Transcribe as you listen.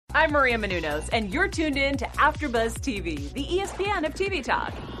I'm Maria Menounos, and you're tuned in to AfterBuzz TV, the ESPN of TV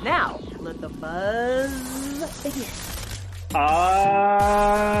talk. Now, let the buzz begin.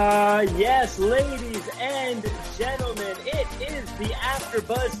 Yes, ladies and gentlemen, it is the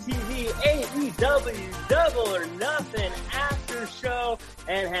AfterBuzz TV AEW Double or Nothing after show,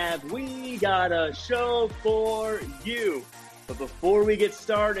 and have we got a show for you. But before we get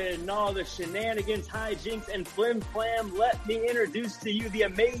started and all the shenanigans, hijinks, and flim-flam, let me introduce to you the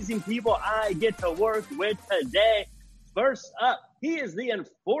amazing people I get to work with today. First up, he is the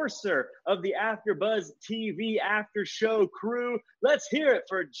enforcer of the AfterBuzz TV after show crew. Let's hear it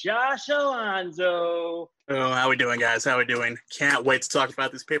for Josh Alonzo. Oh, how we doing, guys? How we doing? Can't wait to talk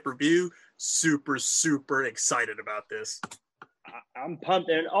about this pay-per-view. Super excited about this. I'm pumped.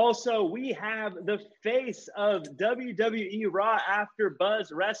 And also, we have the face of WWE Raw AfterBuzz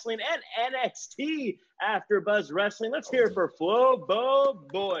Wrestling and NXT AfterBuzz Wrestling. Let's hear it for Flobo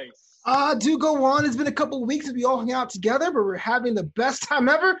Boyce. Do go on. It's been a couple of weeks that we all hung out together, but we're having the best time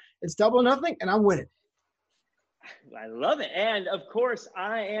ever. It's Double or Nothing, and I'm with it. I love it. And, of course,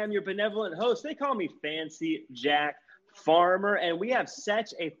 I am your benevolent host. They call me Fancy Jack Farmer, and we have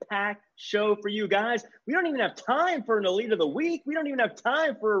such a packed show for you guys. We don't even have time for an Elite of the Week. We don't even have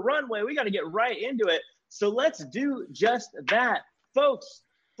time for a runway. We got to get right into it. So let's do just that. Folks,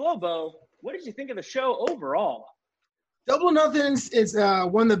 Flobo, what did you think of the show overall? Double or Nothing is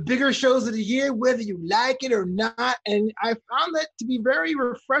one of the bigger shows of the year, whether you like it or not. And I found that to be very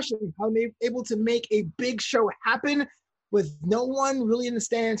refreshing, how they're able to make a big show happen with no one really in the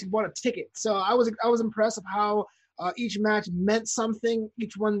stands who bought a ticket. So I was impressed of how each match meant something.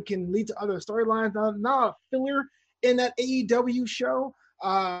 Each one can lead to other storylines. Not a filler in that AEW show,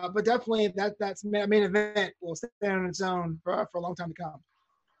 but definitely that's main event will stand on its own for a long time to come.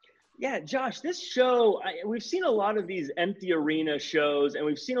 Yeah, Josh, this show, we've seen a lot of these empty arena shows, and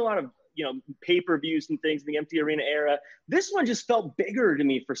we've seen a lot of pay-per-views and things in the empty arena era. This one just felt bigger to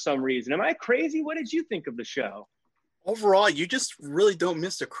me for some reason. Am I crazy? What did you think of the show? Overall, you just really don't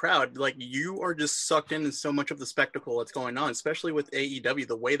miss the crowd. Like, you are just sucked into so much of the spectacle that's going on, especially with AEW,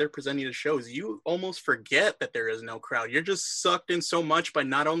 the way they're presenting the shows. You almost forget that there is no crowd. You're just sucked in so much by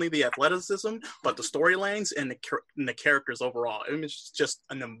not only the athleticism, but the storylines and the characters overall. I mean, it's just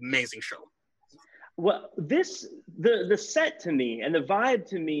an amazing show. Well, the set to me and the vibe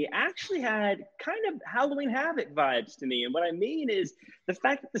to me actually had kind of Halloween Havoc vibes to me. And what I mean is the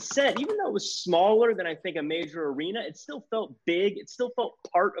fact that the set, even though it was smaller than I think a major arena, it still felt big. It still felt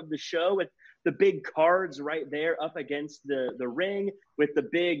part of the show with the big cards right there up against the ring with the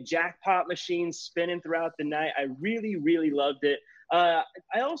big jackpot machine spinning throughout the night. I really, really loved it. I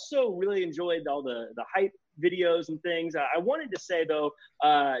also really enjoyed all the hype videos and things. I wanted to say, though,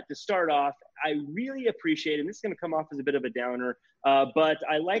 to start off, I really appreciate, and this is going to come off as a bit of a downer, but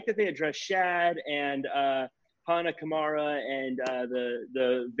I like that they addressed Shad and Hana Kimura and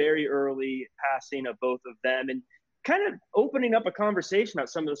the very early passing of both of them, and kind of opening up a conversation about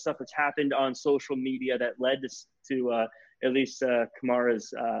some of the stuff that's happened on social media that led to at least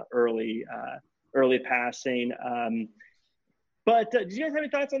Kimura's early passing. But did you guys have any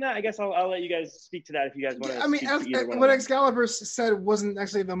thoughts on that? I guess I'll let you guys speak to that if you guys want to. I mean, what Excalibur said wasn't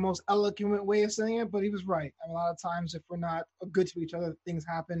actually the most eloquent way of saying it, but he was right. I mean, a lot of times, if we're not good to each other, things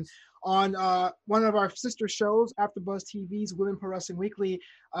happen. On one of our sister shows, AfterBuzz TV's Women Pro Wrestling Weekly,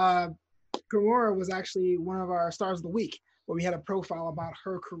 Kimura was actually one of our stars of the week, where we had a profile about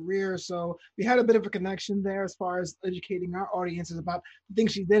her career. So we had a bit of a connection there as far as educating our audiences about the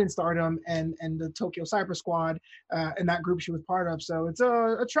things she did in Stardom and the Tokyo Cyber Squad and that group she was part of. So it's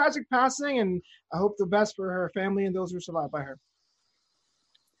a tragic passing, and I hope the best for her family and those who are survived by her.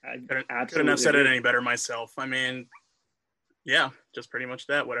 I couldn't have said it any better myself. I mean, yeah, just pretty much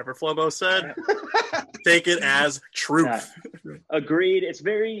that. Whatever Flobo said, take it as truth. Agreed. It's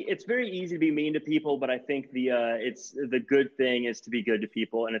very easy to be mean to people, but I think the good thing is to be good to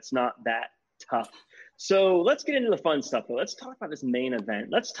people, and it's not that tough. So let's get into the fun stuff, though. Let's talk about this main event.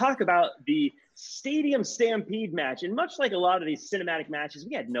 Let's talk about the Stadium Stampede match. And much like a lot of these cinematic matches,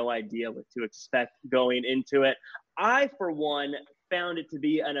 we had no idea what to expect going into it. I, for one, found it to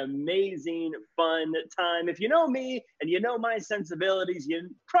be an amazing, fun time. If you know me and you know my sensibilities, you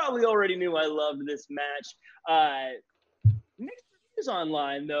probably already knew I loved this match. Mixed reviews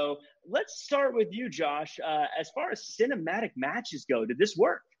online, though. Let's start with you, Josh. As far as cinematic matches go, did this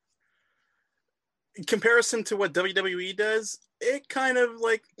work? In comparison to what WWE does, it kind of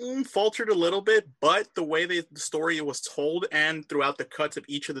like faltered a little bit, but the way the story was told and throughout the cuts of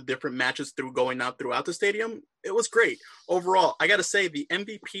each of the different matches going out throughout the stadium, it was great. Overall, I got to say the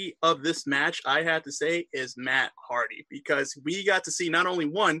MVP of this match, I had to say, is Matt Hardy, because we got to see not only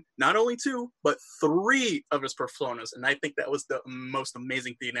one, not only two, but three of his personas. And I think that was the most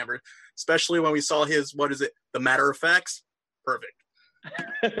amazing thing ever, especially when we saw his, the matter of facts. Perfect.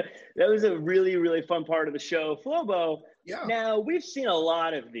 That was a really, really fun part of the show. Flobo, Yeah. Now, we've seen a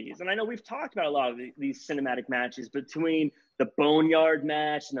lot of these, and I know we've talked about a lot of these cinematic matches between the Boneyard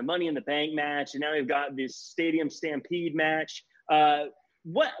match and the Money in the Bank match, and now we've got this Stadium Stampede match.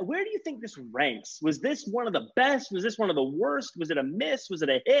 Where do you think this ranks? Was this one of the best? Was this one of the worst? Was it a miss? Was it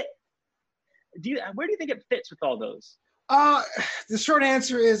a hit? Where do you think it fits with all those? The short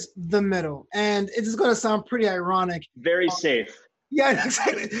answer is the middle, and it's going to sound pretty ironic. Very safe. Yeah,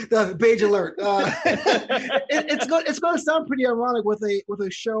 exactly. The beige alert. It's going to sound pretty ironic with a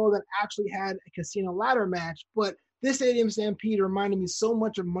show that actually had a casino ladder match, but this Stadium Stampede reminded me so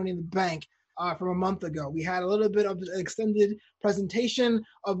much of Money in the Bank from a month ago. We had a little bit of an extended presentation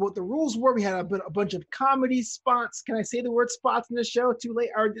of what the rules were. We had a bunch of comedy spots. Can I say the word spots in this show? Too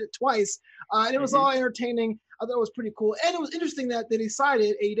late. I did it twice. And it was all entertaining. I thought it was pretty cool. And it was interesting that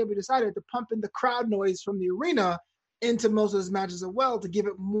AEW decided to pump in the crowd noise from the arena into most of his matches as well to give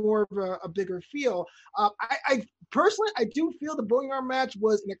it more of a bigger feel. I personally, I do feel the Boneyard match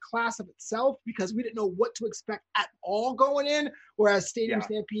was in a class of itself because we didn't know what to expect at all going in, whereas Stadium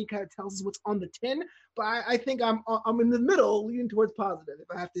Stampede kind of tells us what's on the tin. But I think I'm in the middle, leaning towards positive.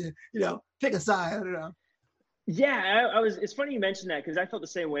 If I have to, pick a side, I don't know. Yeah, it's funny you mentioned that because I felt the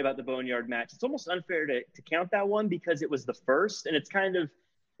same way about the Boneyard match. It's almost unfair to count that one because it was the first, and it's kind of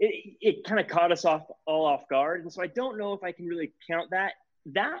it kind of caught us all off guard. And so I don't know if I can really count that.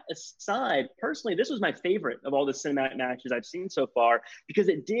 That aside, personally, this was my favorite of all the cinematic matches I've seen so far because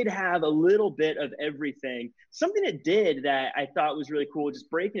it did have a little bit of everything. Something it did that I thought was really cool,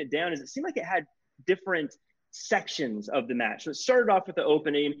 just breaking it down, is it seemed like it had different sections of the match. So it started off with the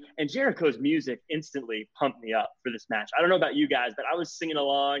opening, and Jericho's music instantly pumped me up for this match. I don't know about you guys, but I was singing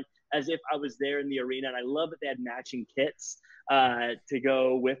along as if I was there in the arena, and I love that they had matching kits to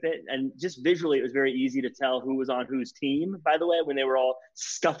go with it. And just visually, it was very easy to tell who was on whose team, by the way, when they were all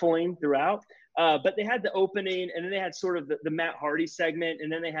scuffling throughout. But they had the opening, and then they had sort of the Matt Hardy segment,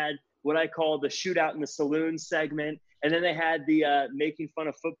 and then they had what I call the shootout in the saloon segment, and then they had the making fun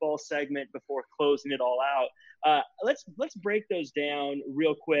of football segment before closing it all out. Let's break those down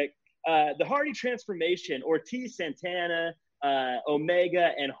real quick. The Hardy transformation, Ortiz, Santana,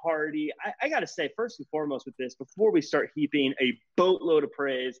 Omega, and Hardy. I got to say, first and foremost with this, before we start heaping a boatload of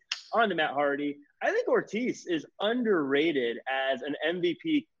praise onto Matt Hardy, I think Ortiz is underrated as an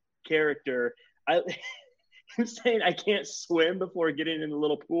MVP character. I'm saying I can't swim before getting in the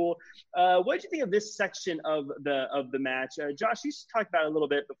little pool. What did you think of this section of the match? Josh, you talked about it a little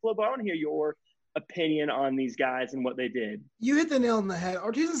bit, but Flobo, I want to hear your opinion on these guys and what they did. You hit the nail on the head.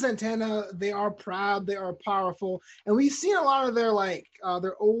 Ortiz and Santana, they are proud, they are powerful, and we've seen a lot of their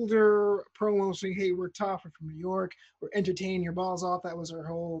their older promos saying, "Hey, we're tough, we're from New York, we're entertaining your balls off." That was their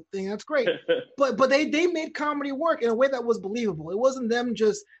whole thing. That's great, but they made comedy work in a way that was believable. It wasn't them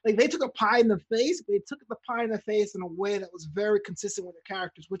just they took a pie in the face, but they took the pie in the face in a way that was very consistent with their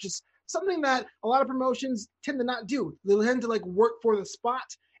characters, which is something that a lot of promotions tend to not do. They tend to work for the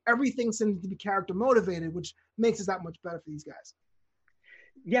spot. Everything seems to be character motivated, which makes it that much better for these guys.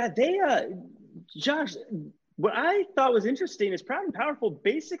 Yeah, they, Josh, what I thought was interesting is Proud and Powerful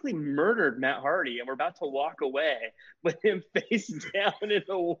basically murdered Matt Hardy, and we're about to walk away with him face down in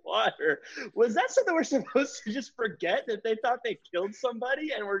the water. Was that something we're supposed to just forget, that they thought they killed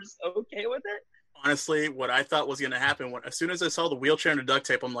somebody and we're just okay with it? Honestly, what I thought was going to happen, as soon as I saw the wheelchair and the duct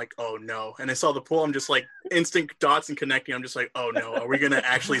tape, I'm like, oh no. And I saw the pool, I'm just instant dots and connecting. I'm just like, oh no, are we going to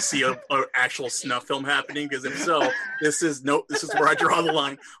actually see a actual snuff film happening? Because if so, this is where I draw the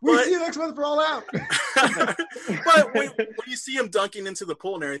line. We'll see you next month for All Out. But when you see him dunking into the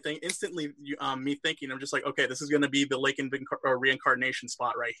pool and everything, instantly, me thinking, I'm just like, okay, this is going to be the lake reincarnation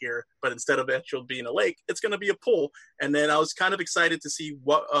spot right here. But instead of it being a lake, it's going to be a pool. And then I was kind of excited to see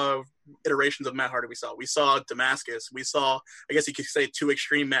what iterations of Matt Hardy we saw. We saw Damascus. We saw, I guess you could say, 2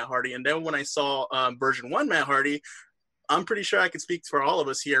 Extreme Matt Hardy. And then when I saw version 1 Matt Hardy, I'm pretty sure I could speak for all of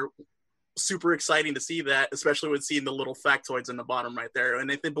us here. Super exciting to see that, especially with seeing the little factoids in the bottom right there.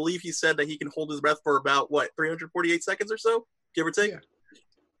 And I believe he said that he can hold his breath for about 348 seconds or so, give or take.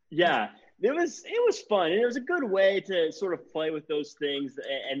 Yeah. It was fun, and it was a good way to sort of play with those things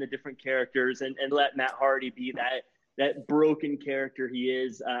and the different characters and let Matt Hardy be that broken character he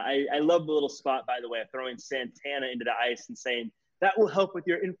is. I love the little spot, by the way, of throwing Santana into the ice and saying, That will help with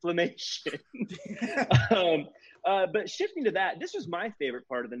your inflammation. But shifting to that, this was my favorite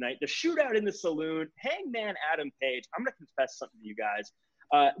part of the night, the shootout in the saloon. Hangman Adam Page. I'm going to confess something to you guys.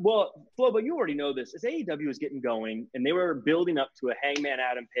 Well, Flo, but you already know this. As AEW was getting going and they were building up to a Hangman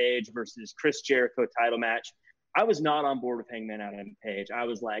Adam Page versus Chris Jericho title match, I was not on board with Hangman Adam Page. I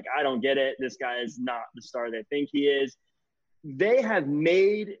was like, I don't get it. This guy is not the star they think he is. They have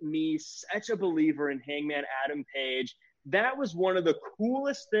made me such a believer in Hangman Adam Page. That was one of the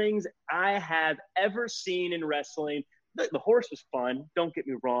coolest things I have ever seen in wrestling. The horse was fun. Don't get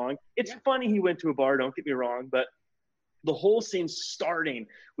me wrong. It's funny he went to a bar. Don't get me wrong. But the whole scene starting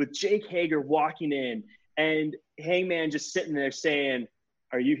with Jake Hager walking in and Hangman just sitting there saying,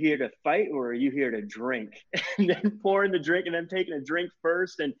 are you here to fight or are you here to drink? And then pouring the drink and then taking a drink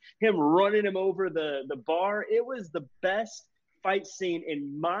first and him running him over the bar. It was the best fight scene,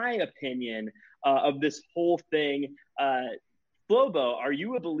 in my opinion, of this whole thing. Flobo, are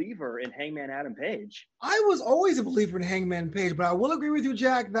you a believer in Hangman Adam Page? I was always a believer in Hangman Page, but I will agree with you,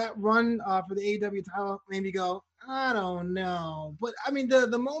 Jack. That run for the AEW title made me go, I don't know. But I mean,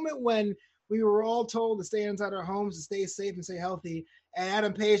 the moment when we were all told to stay inside our homes, to stay safe and stay healthy, and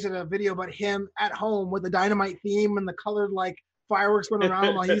Adam Page did a video about him at home with the Dynamite theme and the colored like fireworks going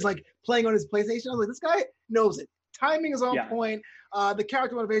around while he's like playing on his PlayStation. I was like, this guy knows it. Timing is on point. The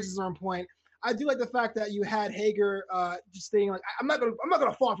character motivations are on point. I do like the fact that you had Hager just saying like, I'm not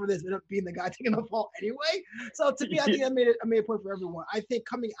gonna fall for this, and up being the guy taking the fall anyway. So to me, I think I made a point for everyone. I think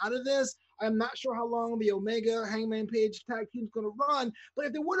coming out of this, I'm not sure how long the Omega Hangman Page tag team is gonna run, but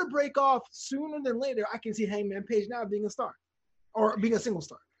if they were to break off sooner than later, I can see Hangman Page now being a star or being a single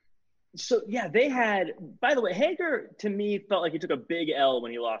star. So, yeah, they had – by the way, Hager, to me, felt like he took a big L when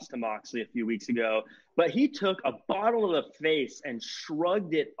he lost to Moxley a few weeks ago. But he took a bottle to the face and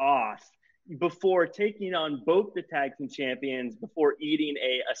shrugged it off before taking on both the tag team champions, before eating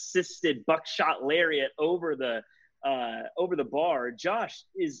a assisted buckshot lariat over the bar. Josh,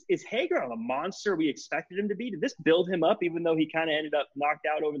 is Hager a monster we expected him to be? Did this build him up, even though he kind of ended up knocked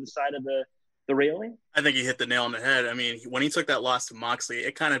out over the side of the railing? I think he hit the nail on the head. I mean, when he took that loss to Moxley,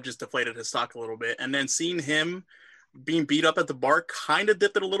 it kind of just deflated his stock a little bit. And then seeing him being beat up at the bar kind of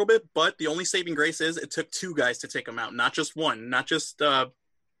dipped it a little bit. But the only saving grace is it took two guys to take him out, not just one, not just Adam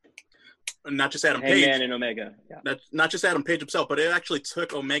Page. Hangman and Omega. Yeah. Not just Adam Page himself, but it actually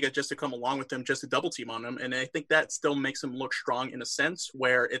took Omega just to come along with him, just to double team on him. And I think that still makes him look strong in a sense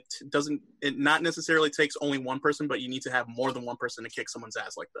where it not necessarily takes only one person, but you need to have more than one person to kick someone's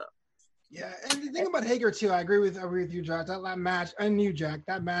ass like that. Yeah, and the thing about Hager too, I agree with you, Josh. That match, and you, Jack,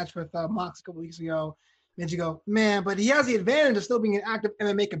 that match with Mox a couple weeks ago made you go, man. But he has the advantage of still being an active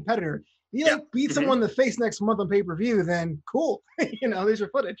MMA competitor. If you beat someone in the face next month on pay-per-view, then cool. There's your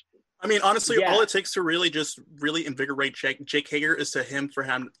footage. I mean, honestly, all it takes to really invigorate Jake Hager is for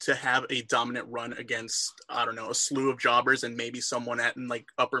him to have a dominant run against, I don't know, a slew of jobbers and maybe someone at like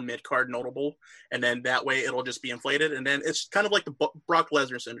upper mid card notable, and then that way it'll just be inflated, and then it's kind of like the Brock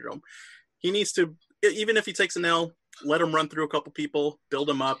Lesnar syndrome. He needs to, even if he takes an L, let him run through a couple people, build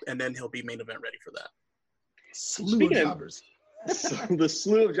him up, and then he'll be main event ready for that. Slew of jobbers. The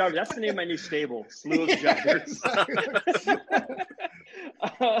slew of jobbers. That's the name of my new stable. Slew of jobbers.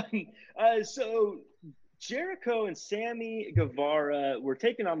 So Jericho and Sammy Guevara were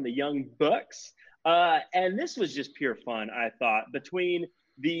taking on the Young Bucks. And this was just pure fun, I thought, between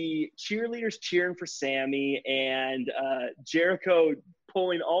the cheerleaders cheering for Sammy and Jericho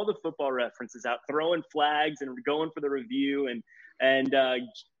pulling all the football references out, throwing flags and going for the review, and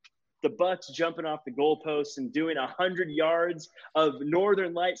the Bucks jumping off the goalposts and doing 100 yards of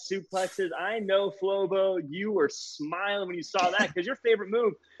Northern Light suplexes. I know, Flobo, you were smiling when you saw that because your favorite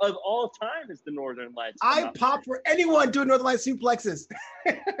move of all time is the Northern Lights. I pop for anyone doing Northern Light suplexes.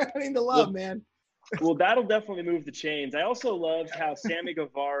 I need the love, man. Well, that'll definitely move the chains. I also loved how Sammy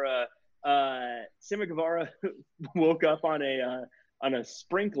Guevara woke up on a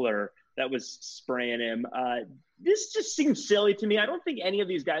sprinkler that was spraying him. This just seems silly to me. I don't think any of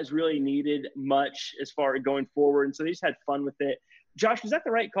these guys really needed much as far as going forward, and so they just had fun with it. Josh, was that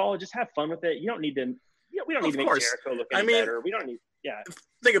the right call? Just have fun with it. You don't need to. We don't need to make Jericho look any better. We don't need. Yeah.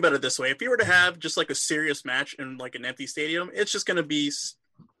 Think about it this way: if you were to have just like a serious match in like an empty stadium, it's just going to be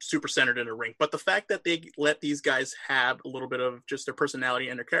super centered in a ring. But the fact that they let these guys have a little bit of just their personality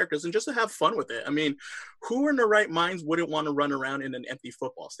and their characters and just to have fun with it. I mean, who in their right minds wouldn't want to run around in an empty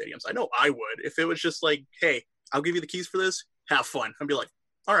football stadium? I know I would. If it was just like, hey, I'll give you the keys for this, have fun. I'd be like,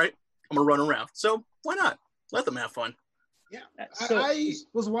 all right, I'm going to run around. So why not? Let them have fun. Yeah. I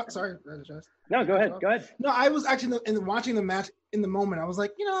was sorry. No, go ahead. No, I was actually watching the match in the moment. I was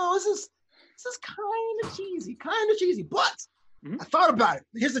like, this is kind of cheesy, but I thought about it.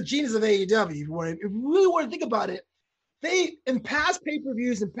 Here's the genius of AEW. If you really want to think about it, they, in past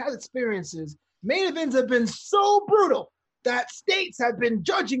pay-per-views and past experiences, main events have been so brutal that states have been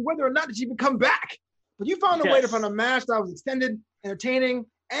judging whether or not they should even come back. But you found a way to find a match that was extended, entertaining,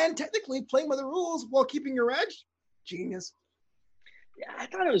 and technically playing by the rules while keeping your edge. Genius. Yeah, I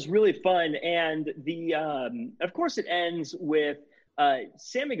thought it was really fun. And of course, it ends with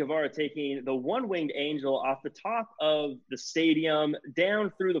Sammy Guevara taking the one-winged angel off the top of the stadium,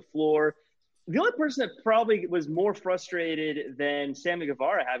 down through the floor. The only person that probably was more frustrated than Sammy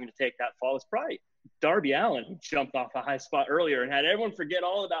Guevara having to take that fall was probably Darby Allin, who jumped off a high spot earlier and had everyone forget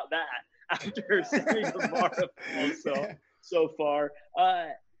all about that after Sammy Guevara falls so far.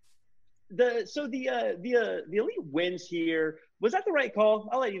 The Elite wins here. Was that the right call?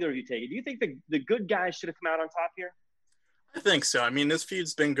 I'll let either of you take it. Do you think the good guys should have come out on top here? I think so. I mean, this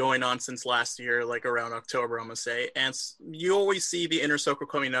feud's been going on since last year, like around October, I'm going to say. And you always see the inner circle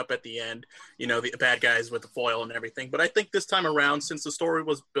coming up at the end, you know, the bad guys with the foil and everything. But I think this time around, since the story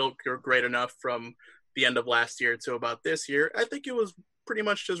was built great enough from the end of last year to about this year, I think it was pretty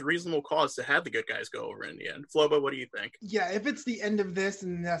much just reasonable cause to have the good guys go over in the end. Flobo, what do you think? Yeah, if it's the end of this,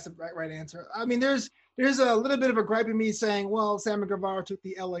 and that's the right answer. I mean, there's a little bit of a gripe in me saying, well, Sammy Guevara took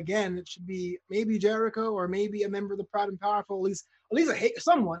the L again. It should be maybe Jericho or maybe a member of the Proud and Powerful, at least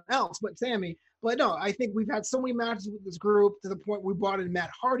someone else but Sammy. But no, I think we've had so many matches with this group to the point we brought in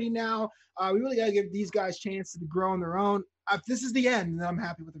Matt Hardy now. We really got to give these guys a chance to grow on their own. If this is the end, then I'm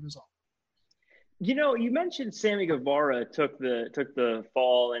happy with the result. You know, you mentioned Sammy Guevara took the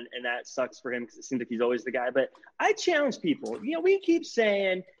fall, and that sucks for him because it seems like he's always the guy. But I challenge people. You know, we keep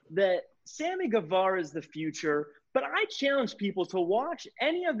saying that Sammy Guevara is the future, but I challenge people to watch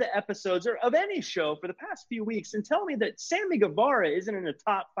any of the episodes or of any show for the past few weeks and tell me that Sammy Guevara isn't in the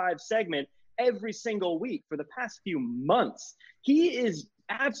top 5 segment every single week for the past few months. He is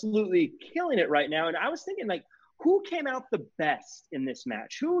absolutely killing it right now. And I was thinking, like, who came out the best in this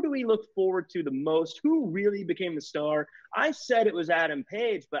match? Who do we look forward to the most? Who really became the star? I said it was Adam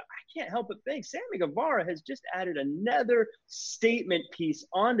Page, but I can't help but think Sammy Guevara has just added another statement piece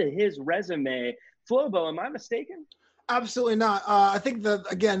onto his resume. Flobo, am I mistaken? Absolutely not. I think the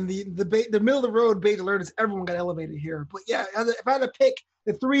middle of the road beige alert is everyone got elevated here. But yeah, if I had to pick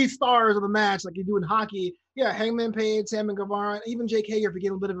the 3 stars of the match, like you do in hockey, yeah, Hangman Page, Sammy Guevara, and even Jake Hager for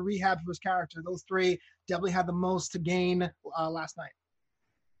getting a bit of a rehab for his character. Those 3 definitely had the most to gain last night.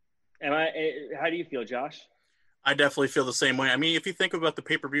 How do you feel, Josh? I definitely feel the same way. I mean, if you think about the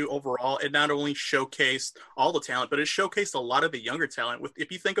pay-per-view overall, it not only showcased all the talent, but it showcased a lot of the younger talent.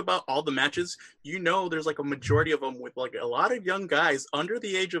 If you think about all the matches, you know there's like a majority of them with like a lot of young guys under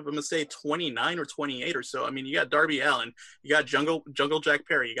the age of, I'm going to say, 29 or 28 or so. I mean, you got Darby Allin, you got Jungle Jack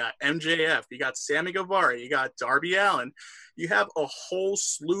Perry, you got MJF, you got Sammy Guevara, you got Darby Allin. You have a whole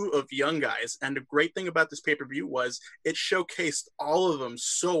slew of young guys. And the great thing about this pay-per-view was it showcased all of them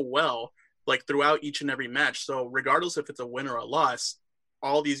so well, like throughout each and every match. So regardless if it's a win or a loss,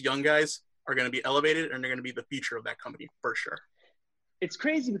 all these young guys are going to be elevated and they're going to be the future of that company for sure. It's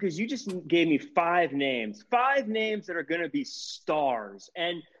crazy because you just gave me 5 names that are going to be stars.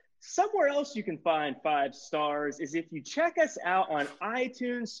 And somewhere else you can find 5 stars is if you check us out on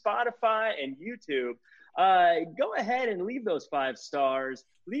iTunes, Spotify, and YouTube. Go ahead and leave those 5 stars,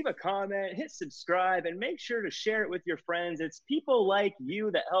 leave a comment, hit subscribe, and make sure to share it with your friends. It's people like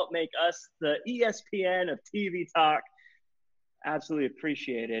you that help make us the ESPN of TV talk. Absolutely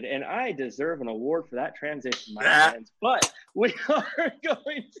appreciate it. And I deserve an award for that transition, my friends. But we are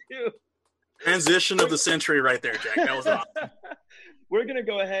going to transition of the century right there, Jack. That was awesome. We're going to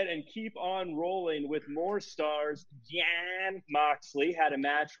go ahead and keep on rolling with more stars. Jon Moxley had a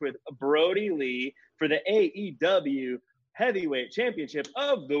match with Brody Lee for the AEW Heavyweight Championship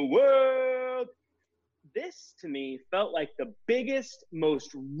of the World. This, to me, felt like the biggest,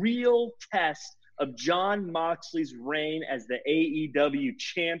 most real test of Jon Moxley's reign as the AEW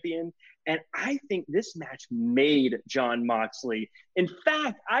champion. And I think this match made Jon Moxley. In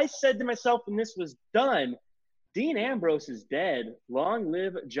fact, I said to myself when this was done, Dean Ambrose is dead. Long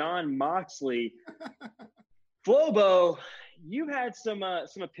live Jon Moxley. Flobo, you had some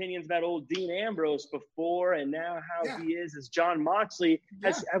opinions about old Dean Ambrose before, and now how he is as Jon Moxley.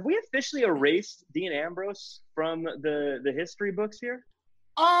 Have we officially erased Dean Ambrose from the history books here?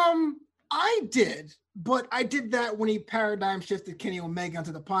 I did, but I did that when he paradigm shifted Kenny Omega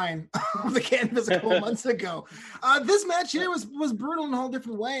onto the pine of the canvas a couple months ago. This match here was brutal in a whole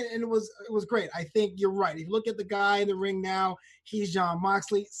different way, and it was great. I think you're right. If you look at the guy in the ring now, he's Jon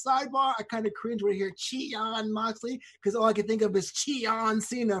Moxley. Sidebar, I kind of cringe when I hear Jon Moxley because all I can think of is Jon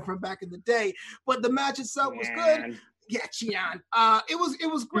Cena from back in the day. But the match itself was good. Yeah, Cheon.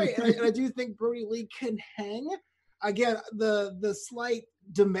 It was great, and I do think Brody Lee can hang. Again, the slight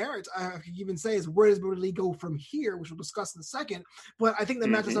demerit I could even say is where does Brody Lee go from here, which we'll discuss in a second. But I think the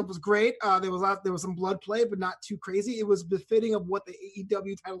match itself was great. There was some blood play, but not too crazy. It was befitting of what the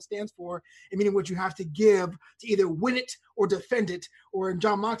AEW title stands for, and meaning what you have to give to either win it or defend it. Or in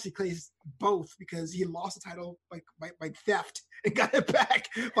John Moxley case, both, because he lost the title by theft and got it back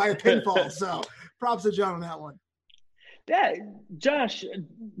by a pinfall. So props to John on that one. Yeah, Josh,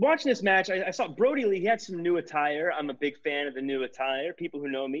 watching this match, I saw Brody Lee. He had some new attire. I'm a big fan of the new attire. People who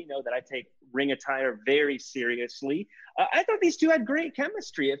know me know that I take ring attire very seriously. I thought these two had great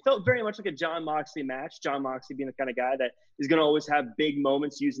chemistry. It felt very much like a John Moxley match. John Moxley being the kind of guy that is going to always have big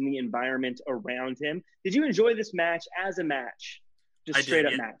moments using the environment around him. Did you enjoy this match as a match? Just straight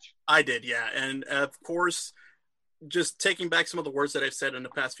up match. I did, yeah. And of course, just taking back some of the words that I've said in the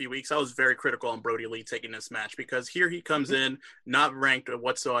past few weeks, I was very critical on Brody Lee taking this match because here he comes in, not ranked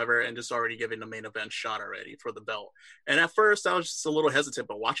whatsoever, and just already giving the main event shot already for the belt. And at first, I was just a little hesitant,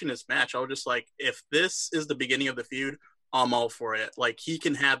 but watching this match, I was just like, if this is the beginning of the feud, I'm all for it. Like, he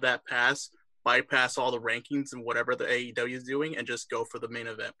can have that bypass all the rankings and whatever the AEW is doing, and just go for the main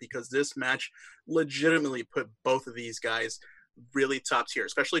event, because this match legitimately put both of these guys really top tier,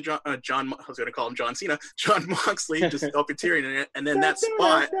 especially John. I was going to call him John Cena. John Moxley just puppeteering, and then that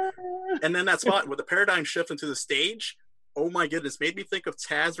spot with the paradigm shift into the stage. Oh my goodness, made me think of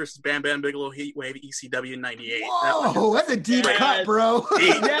Taz versus Bam Bam Bigelow Heatwave ECW '98. Whoa, that's a deep cut, bro.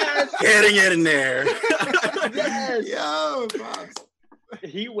 Yes, getting it in there. Yes, yo, Bobs.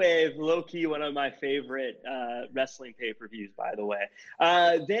 Heatwave, low key, one of my favorite wrestling pay-per-views, by the way.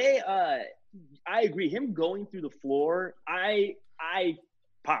 I agree. Him going through the floor, I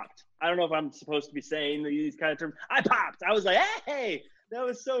popped. I don't know if I'm supposed to be saying these kind of terms. I popped. I was like, hey, that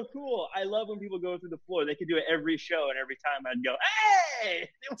was so cool. I love when people go through the floor. They could do it every show, and every time I'd go, hey!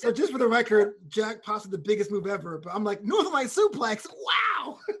 So just for the record, Jack posted the biggest move ever, but I'm like, Northern Light Suplex,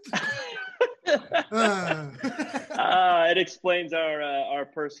 wow! It explains our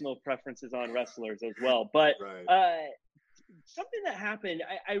personal preferences on wrestlers as well. But something that happened,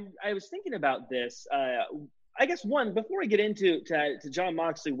 I was thinking about this. I guess before we get into John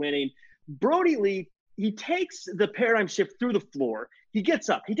Moxley winning, Brody Lee, he takes the paradigm shift through the floor. He gets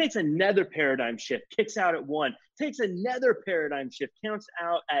up. He takes another paradigm shift, kicks out at 1, takes another paradigm shift, counts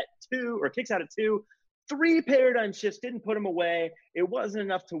out at 2, or kicks out at 2. 3 paradigm shifts didn't put him away. It wasn't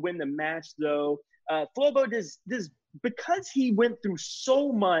enough to win the match, though. Flobo does because he went through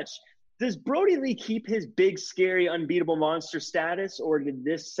so much. Does Brody Lee keep his big, scary, unbeatable monster status, or did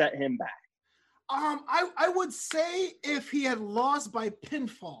this set him back? I would say if he had lost by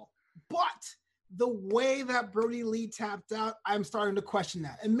pinfall, but the way that Brody Lee tapped out, I'm starting to question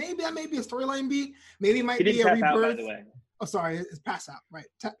that. And maybe that may be a storyline beat. Maybe it might be a rebirth. Out, by the way. Oh, sorry, it's pass out. Right.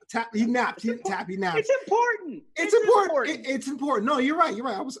 Tap. He napped. He didn't tap. He napped. It's important. It's important. It's important. No, you're right.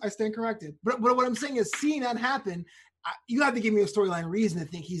 I stand corrected. But what I'm saying is, seeing that happen, you have to give me a storyline reason to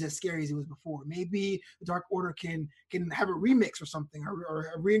think he's as scary as he was before. Maybe the Dark Order can have a remix or something,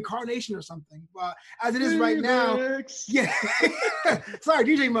 or a reincarnation or something. As it is right now, yeah. Sorry,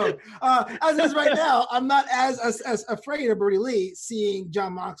 DJ mode. As it is right now, I'm not as afraid of Brody Lee seeing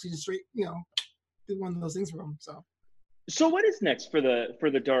John Moxley just straight, do one of those things for him. So what is next for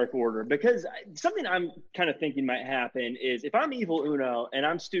the Dark Order? Because something I'm kind of thinking might happen is if I'm Evil Uno and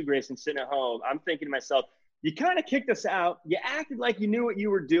I'm Stu Grayson sitting at home, I'm thinking to myself, you kind of kicked us out. You acted like you knew what you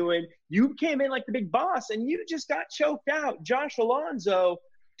were doing. You came in like the big boss, and you just got choked out. Josh Alonso,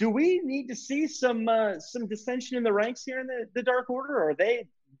 do we need to see some dissension in the ranks here in the Dark Order, or are they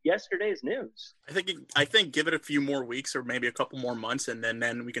yesterday's news? I think give it a few more weeks or maybe a couple more months, and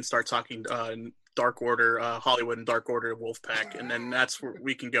then we can start talking Dark Order, Hollywood and Dark Order, Wolfpack, and then that's where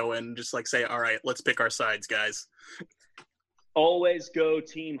we can go in and just like say, all right, let's pick our sides, guys. Always go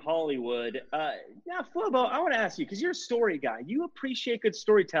Team Hollywood. Now, Flobo, I want to ask you, because you're a story guy. You appreciate good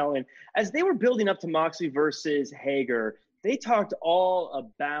storytelling. As they were building up to Moxley versus Hager, they talked all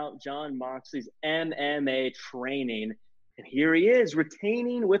about John Moxley's MMA training. And here he is,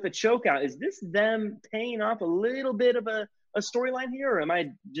 retaining with a chokeout. Is this them paying off a little bit of a storyline here, or am I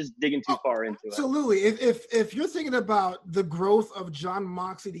just digging too far into it? Absolutely. If you're thinking about the growth of John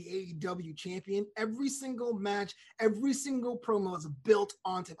Moxley, the AEW champion, every single match, every single promo is built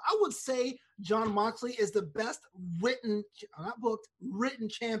onto him. I would say John Moxley is the best written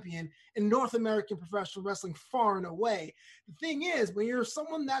champion in North American professional wrestling far and away. The thing is, when you're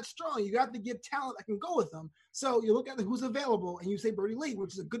someone that strong, you got to get talent that can go with them. So you look at who's available and you say Brody Lee,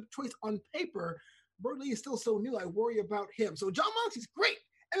 which is a good choice on paper. Brody Lee is still so new. I worry about him. So John Moxley's great.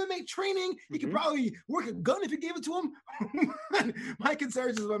 MMA training. He could Mhm. probably work a gun if you gave it to him. My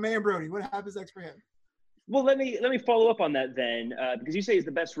concerns is my man Brody. What happens next for him? Well, let me follow up on that then, because you say he's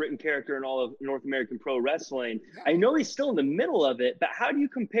the best written character in all of North American pro wrestling. Yeah. I know he's still in the middle of it, but how do you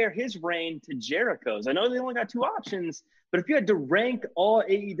compare his reign to Jericho's? I know they only got 2 options, but if you had to rank all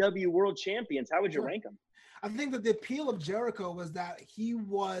AEW world champions, how would you rank them? I think that the appeal of Jericho was that he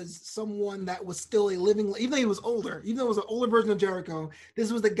was someone that was still a living, even though he was older, even though it was an older version of Jericho,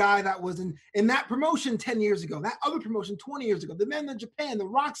 this was the guy that was in that promotion 10 years ago, that other promotion 20 years ago, the man in Japan, the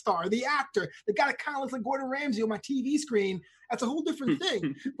rock star, the actor, the guy that kind of looks like Gordon Ramsay on my TV screen. That's a whole different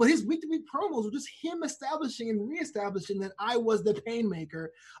thing. But his week-to-week promos were just him establishing and reestablishing that I was the Painmaker.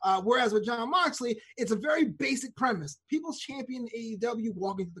 Whereas with Jon Moxley, it's a very basic premise. People's champion AEW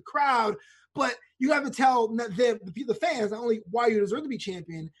walking through the crowd, but you have to tell the fans not only why you deserve to be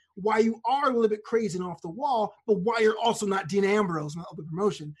champion, why you are a little bit crazy and off the wall, but why you're also not Dean Ambrose of the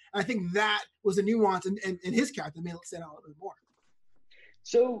promotion. And I think that was a nuance in his character that made it stand out a little bit more.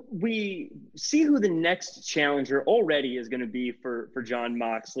 So we see who the next challenger already is going to be for Jon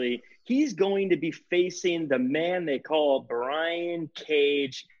Moxley. He's going to be facing the man they call Brian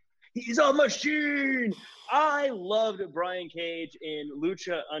Cage. He's a machine. I loved Brian Cage in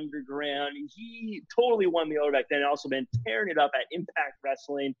Lucha Underground. He totally won me over back then. Also been tearing it up at Impact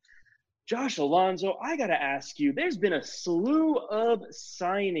Wrestling. Josh Alonso, I got to ask you, there's been a slew of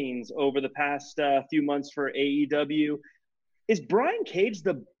signings over the past few months for AEW. Is Brian Cage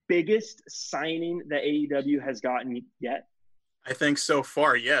the biggest signing that AEW has gotten yet? I think so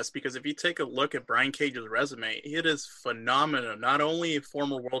far, yes, because if you take a look at Brian Cage's resume, it is phenomenal. Not only a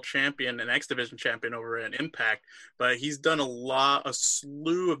former world champion and X Division champion over at Impact, but he's done a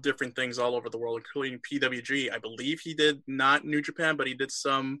slew of different things all over the world, including PWG. I believe he did not New Japan, but he did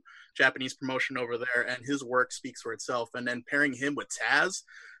some Japanese promotion over there, and his work speaks for itself. And then pairing him with Taz,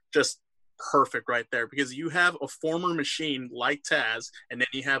 just perfect right there, because you have a former machine like Taz, and then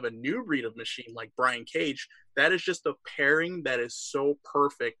you have a new breed of machine like Brian Cage. That is just a pairing that is so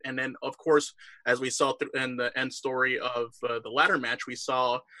perfect. And then, of course, as we saw in the end story of the ladder match, we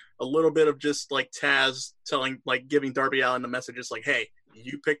saw a little bit of just like Taz giving Darby Allin the messages like, hey,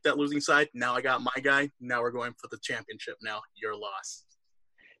 you picked that losing side. Now I got my guy. Now we're going for the championship. Now you're lost.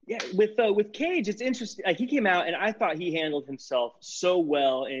 Yeah, with Cage, it's interesting. Like, he came out, and I thought he handled himself so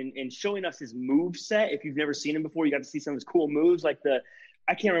well in showing us his move set. If you've never seen him before, you got to see some of his cool moves, like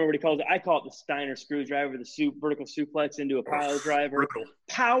I can't remember what he calls it. I call it the Steiner screwdriver, the vertical suplex into a pile driver,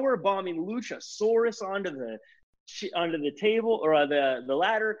 power bombing Luchasaurus onto the table or the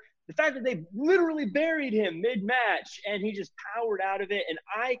ladder. The fact that they literally buried him mid-match and he just powered out of it. And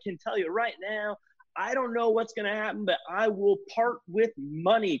I can tell you right now, I don't know what's going to happen, but I will part with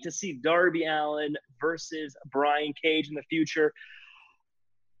money to see Darby Allin versus Brian Cage in the future.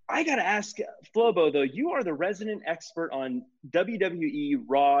 I got to ask Flobo, though, you are the resident expert on WWE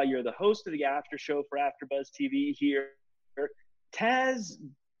Raw. You're the host of the after show for AfterBuzz TV here. Taz,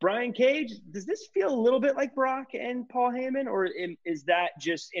 Brian Cage, does this feel a little bit like Brock and Paul Heyman, or is that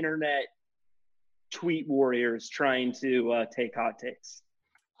just internet tweet warriors trying to take hot takes?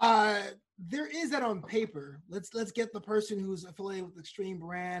 There is that on paper. Let's get the person who's affiliated with Extreme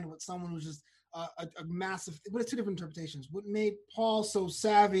Brand, with someone who's just a massive. But it's two different interpretations. What made Paul so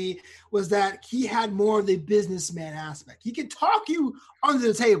savvy was that he had more of the businessman aspect. He could talk you under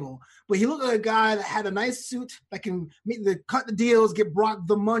the table, but he looked like a guy that had a nice suit that can cut the deals, get Brock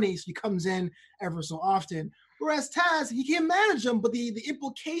the money, so he comes in ever so often. Whereas Taz, he can manage them, but the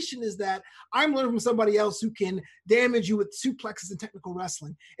implication is that I'm learning from somebody else who can damage you with suplexes and technical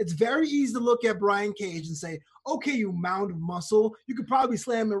wrestling. It's very easy to look at Brian Cage and say, okay, you mound of muscle, you could probably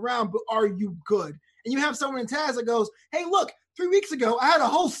slam him around, but are you good? And you have someone in Taz that goes, hey, look, 3 weeks ago, I had a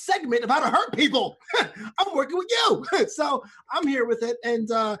whole segment of how to hurt people. I'm working with you. So I'm here with it. And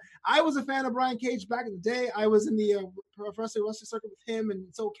I was a fan of Brian Cage back in the day. I was in the professional wrestling circuit with him in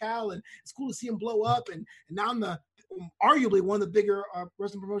SoCal, and it's cool to see him blow up. And now I'm arguably one of the bigger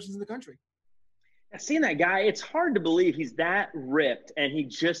wrestling promotions in the country. Seeing that guy, it's hard to believe he's that ripped, and he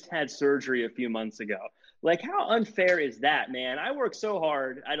just had surgery a few months ago. Like, how unfair is that, man? I work so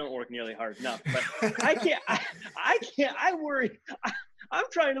hard. I don't work nearly hard enough, but I can't. I worry. I'm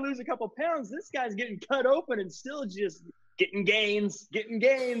trying to lose a couple pounds. This guy's getting cut open and still just getting gains.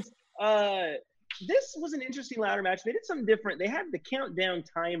 This was an interesting ladder match. They did something different. They had the countdown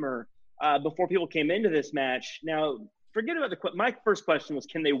timer before people came into this match. Now, forget about my first question was,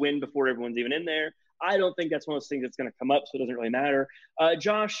 can they win before everyone's even in there? I don't think that's one of those things that's going to come up, so it doesn't really matter.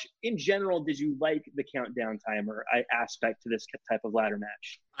 Josh, in general, did you like the countdown timer aspect to this type of ladder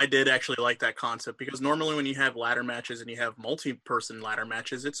match? I did actually like that concept because normally when you have ladder matches and you have multi-person ladder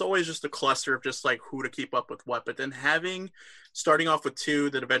matches, it's always just a cluster of just like who to keep up with what. But then starting off with 2,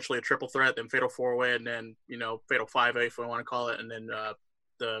 then eventually a triple threat, then fatal 4-way, and then, fatal 5-way if we want to call it, and then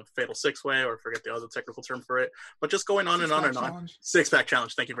the fatal 6-way, or forget the other technical term for it, but just going on and on and on. 6-pack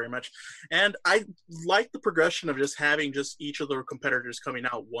challenge. Thank you very much. And I like the progression of just having just each of the competitors coming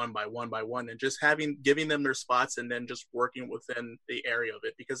out one by one and just giving them their spots and then just working within the area of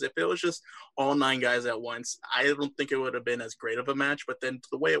it. Because if it was just all 9 guys at once, I don't think it would have been as great of a match. But then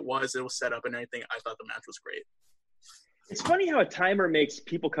the way it was set up and everything, I thought the match was great. It's funny how a timer makes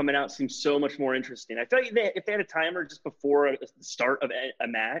people coming out seem so much more interesting. I feel like if they had a timer just before the start of a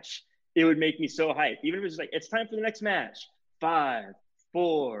match, it would make me so hyped. Even if it was like, it's time for the next match. 5,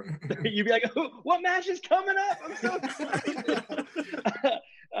 4. You'd be like, oh, what match is coming up? I'm so excited.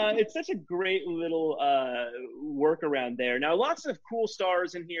 It's such a great little workaround there. Now, lots of cool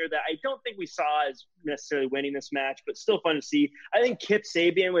stars in here that I don't think we saw as necessarily winning this match, but still fun to see. I think Kip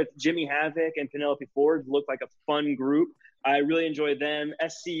Sabian with Jimmy Havoc and Penelope Ford looked like a fun group. I really enjoyed them.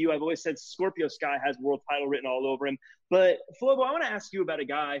 SCU, I've always said Scorpio Sky has world title written all over him. But, Flobo, I want to ask you about a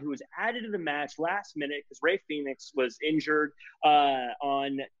guy who was added to the match last minute because Rey Fenix was injured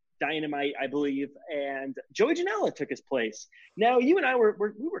on Dynamite, I believe, and Joey Janela took his place. Now, you and I we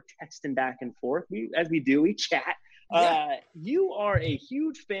were texting back and forth. As we do, we chat. Yeah. You are a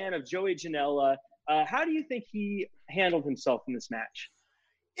huge fan of Joey Janela. How do you think he handled himself in this match?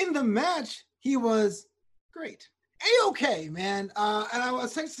 In the match, he was great. A-okay, man. And I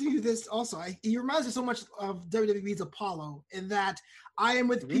was texting you this also. He reminds me so much of WWE's Apollo in that I am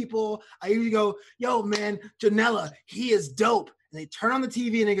with people. I usually go, yo, man, Janela, he is dope. And they turn on the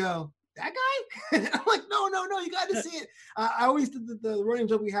TV and they go, that guy? And I'm like, no, you got to see it. I always did the running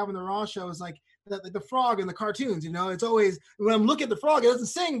joke we have on the Raw show is like the frog in the cartoons, It's always, when I'm looking at the frog, it doesn't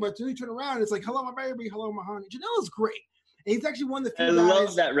sing, but when you turn around, it's like, hello, my baby, hello, my honey. Janela's great. And he's actually one of the few guys. I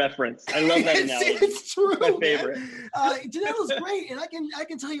love that reference. I love that analogy. It's true. My favorite. Janela's great, and I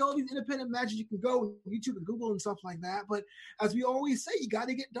can tell you all these independent matches you can go on YouTube and Google and stuff like that. But as we always say, you got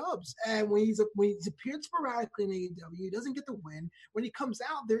to get dubs. And when he's appeared sporadically in AEW, he doesn't get the win. When he comes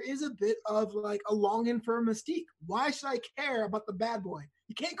out, there is a bit of like a longing for a mystique. Why should I care about the bad boy?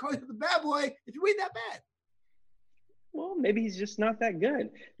 You can't call him the bad boy if you ain't that bad. Well, maybe he's just not that good.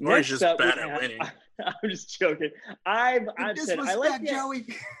 Or he's just bad at winning. I'm just joking. I've said I like Joey.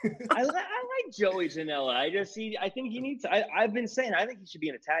 I like Joey Janela. I think he needs. I've been saying I think he should be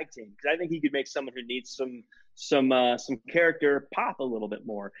in a tag team because I think he could make someone who needs some character pop a little bit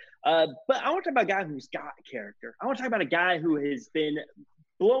more. But I want to talk about a guy who's got character. I want to talk about a guy who has been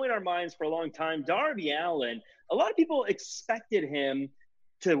blowing our minds for a long time. Darby Allin. A lot of people expected him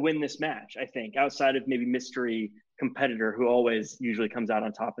to win this match. I think outside of maybe mystery competitor who always usually comes out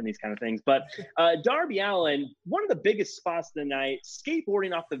on top in these kind of things. But Darby Allin, one of the biggest spots of the night,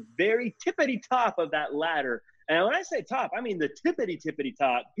 skateboarding off the very tippity top of that ladder. And when I say top, I mean the tippity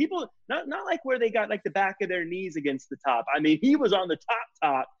top. People, not like where they got like the back of their knees against the top. I mean, he was on the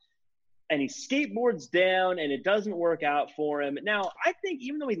top. And he skateboards down, and it doesn't work out for him. Now, I think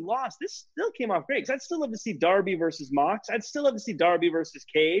even though he lost, this still came off great because I'd still love to see Darby versus Mox. I'd still love to see Darby versus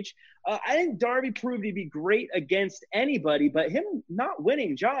Cage. I think Darby proved to be great against anybody, but him not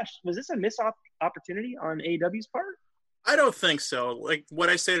winning, Josh, was this a missed opportunity on AEW's part? I don't think so. Like what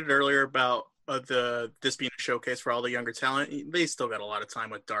I stated earlier about this being a showcase for all the younger talent, they still got a lot of time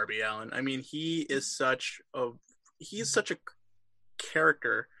with Darby Allin. I mean, he is such a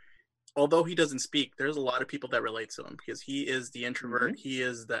character. Although he doesn't speak, there's a lot of people that relate to him because he is the introvert, he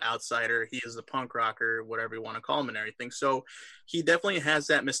is the outsider, he is the punk rocker, whatever you want to call him and everything. So he definitely has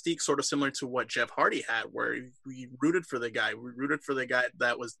that mystique sort of similar to what Jeff Hardy had, where we rooted for the guy. We rooted for the guy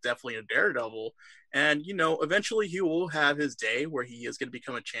that was definitely a daredevil. And, eventually he will have his day where he is going to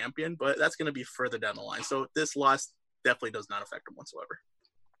become a champion, but that's going to be further down the line. So this loss definitely does not affect him whatsoever.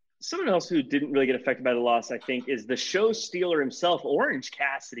 Someone else who didn't really get affected by the loss, I think, is the show stealer himself, Orange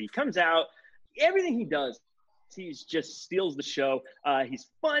Cassidy. Comes out, everything he does, he just steals the show. He's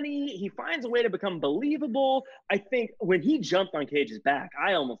funny. He finds a way to become believable. I think when he jumped on Cage's back,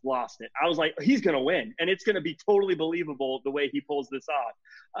 I almost lost it. I was like, he's going to win, and it's going to be totally believable the way he pulls this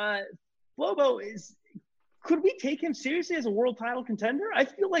off. Flobo, could we take him seriously as a world title contender? I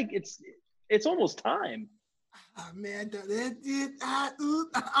feel like it's almost time. Oh, man,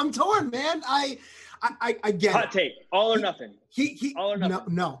 I'm torn, man. I get hot take, all or nothing. All or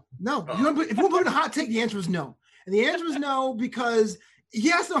nothing. No. If you want to put in a hot take, the answer is no. And the answer is no because he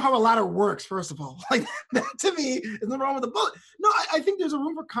has to know how a ladder works, first of all. Like, that to me is nothing wrong with the bullet. No, I think there's a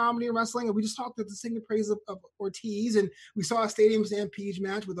room for comedy in wrestling, and we just talked at the singing praise of Ortiz, and we saw a Stadium Stampede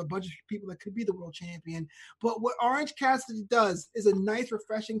match with a bunch of people that could be the world champion. But what Orange Cassidy does is a nice,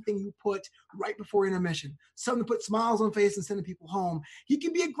 refreshing thing you put right before intermission. Something to put smiles on face and sending people home. He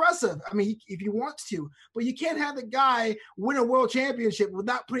can be aggressive, I mean, if he wants to, but you can't have the guy win a world championship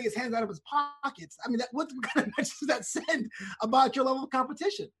without putting his hands out of his pockets. I mean, what kind of message does that send about your level of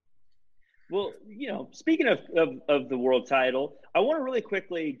competition? Well, speaking of the world title, I want to really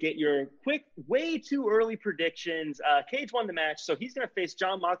quickly get your way too early predictions. Cage won the match, so he's going to face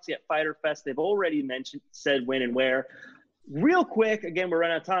Jon Moxley at Fyter Fest. They've already said when and where. Real quick, again, we're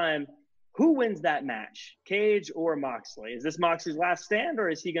running out of time. Who wins that match, Cage or Moxley? Is this Moxley's last stand, or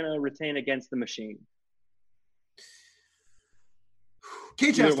is he going to retain against the Machine?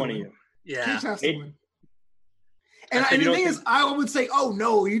 Cage has to win. Yeah. Cage has to win. And the thing is, I would say, oh,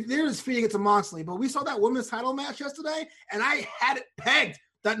 no, they're just feeding it to Moxley. But we saw that women's title match yesterday, and I had it pegged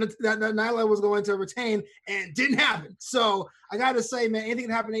that Nyla was going to retain, and it didn't happen. So I got to say, man, anything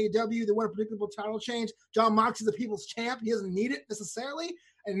can happen in AEW. They want a predictable title change. Jon Moxley's the people's champ. He doesn't need it necessarily.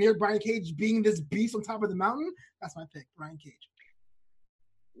 And near Brian Cage being this beast on top of the mountain, that's my pick, Brian Cage.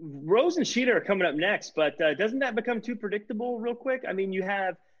 Rose and Sheeta are coming up next, but doesn't that become too predictable real quick? I mean, you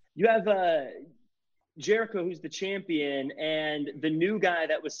have Jericho, who's the champion, and the new guy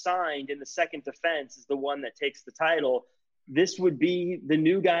that was signed in the second defense is the one that takes the title. This would be the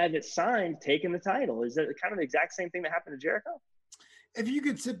new guy that signed taking the title. Is that kind of the exact same thing that happened to Jericho? If you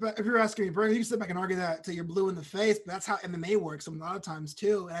could sit back, if you're asking me, Brian, you can sit back and argue that till you're blue in the face, but that's how MMA works a lot of times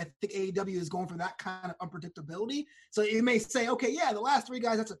too. And I think AEW is going for that kind of unpredictability. So you may say, okay, yeah, the last three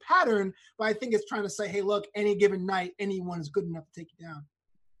guys, that's a pattern, but I think it's trying to say, hey, look, any given night, anyone is good enough to take you down.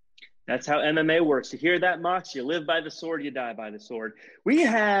 That's how MMA works. You hear that, Mox? You live by the sword, you die by the sword. We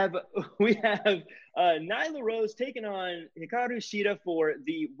have Nyla Rose taking on Hikaru Shida for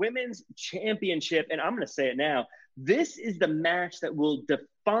the women's championship, and I'm going to say it now. This is the match that will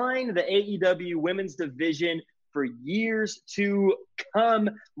define the AEW women's division for years to come.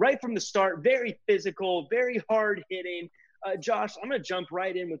 Right from the start, very physical, very hard hitting. Josh, I'm going to jump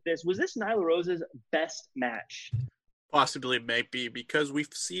right in with this. Was this Nyla Rose's best match? Possibly it may be, because we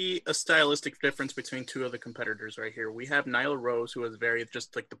see a stylistic difference between two of the competitors right here. We have Nyla Rose, who is very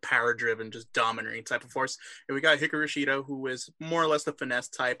just like the power-driven, just dominating type of force. And we got Hikaru Shida, who is more or less the finesse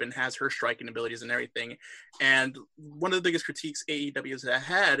type and has her striking abilities and everything. And one of the biggest critiques AEW has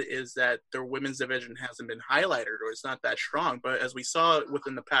had is that their women's division hasn't been highlighted, or it's not that strong. But as we saw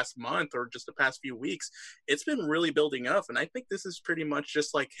within the past month or just the past few weeks, it's been really building up. And I think this is pretty much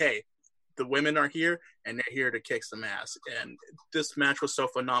just like, hey, the women are here and they're here to kick some ass. And this match was so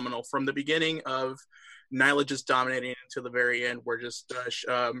phenomenal from the beginning of Nyla just dominating until the very end, where just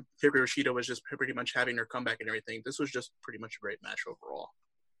Hikaru Shida was just pretty much having her comeback and everything. This was just pretty much a great match overall.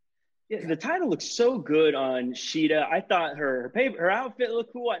 Yeah, the title looks so good on Shida. I thought her outfit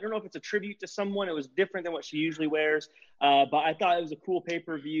looked cool. I don't know if it's a tribute to someone. It was different than what she usually wears, but I thought it was a cool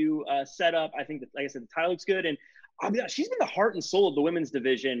pay-per-view setup. I think that, like I said, the title looks good. And she's been the heart and soul of the women's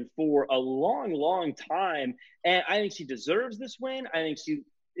division for a long, long time. And I think she deserves this win. I think she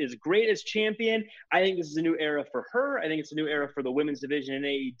is great as champion. I think this is a new era for her. I think it's a new era for the women's division in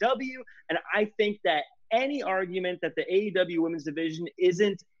AEW. And I think that any argument that the AEW women's division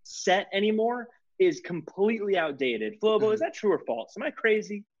isn't set anymore is completely outdated. Flobo, is that true or false? Am I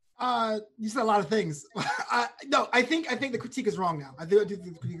crazy? You said a lot of things. No, I think the critique is wrong now. I do think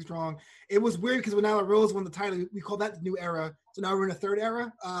the critique is wrong. It was weird because when Nyla Rose won the title, we called that the new era. So now we're in a third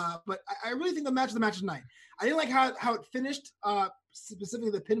era. But I really think the match tonight. I didn't like how it finished, specifically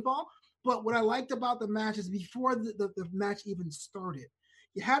the pinfall. But what I liked about the match is before the match even started,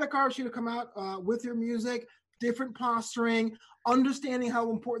 you had Hikaru Shida come out with your music, different posturing, understanding how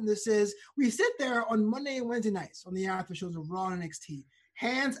important this is. We sit there on Monday and Wednesday nights on the after shows of Raw and NXT.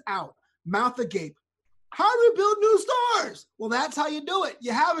 Hands out, mouth agape. How do we build new stars? Well, that's how you do it.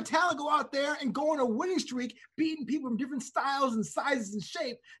 You have a talent go out there and go on a winning streak, beating people from different styles and sizes and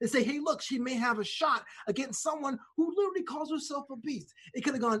shape, and say, hey, look, she may have a shot against someone who literally calls herself a beast. It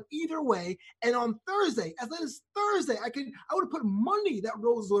could have gone either way. And on Thursday, as late as Thursday, I would have put money that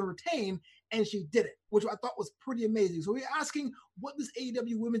Rose was going to retain, and she did it, which I thought was pretty amazing. So we're asking, what does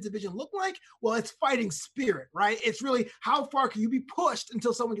AEW women's division look like? Well, it's fighting spirit, right? It's really how far can you be pushed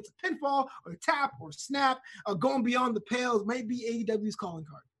until someone gets a pinfall or a tap or snap, going beyond the pales might be AEW's calling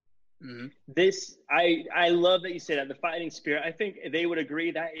card. Mm-hmm. I love that you say that, the fighting spirit. I think they would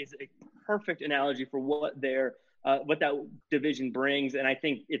agree that is a perfect analogy for what their what that division brings, and I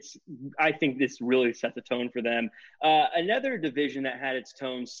think this really sets a tone for them. Another division that had its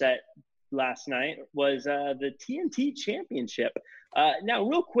tone set last night was the TNT Championship. Now,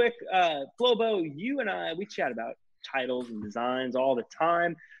 real quick, Flobo, you and I, we chat about titles and designs all the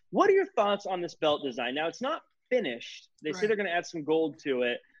time. What are your thoughts on this belt design? Now, it's not finished. They say they're going to add some gold to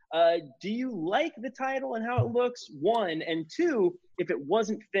it. Do you like the title and how it looks? One, and two, if it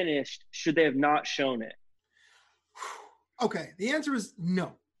wasn't finished, should they have not shown it? Okay, the answer is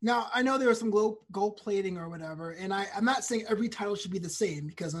no. Now, I know there was some gold plating or whatever, and I'm not saying every title should be the same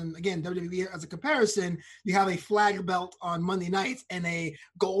because, again, WWE, as a comparison, you have a flag belt on Monday nights and a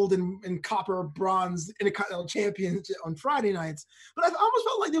gold and copper bronze Intercontinental Champion on Friday nights. But I almost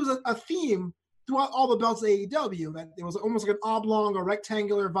felt like there was a theme throughout all the belts of AEW, that there was almost like an oblong or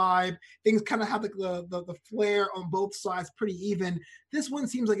rectangular vibe. Things kind of have like the flare on both sides, pretty even. This one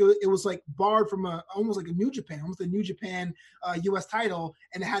seems like it was like barred from almost like a New Japan, almost a New Japan U.S. title,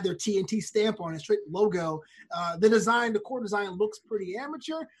 and it had their TNT stamp on it, straight logo. The core design looks pretty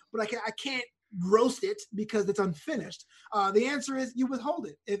amateur, but I can't roast it because it's unfinished. The answer is you withhold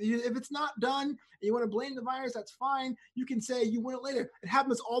it. If it's not done and you want to blame the virus, that's fine. You can say you win it later. It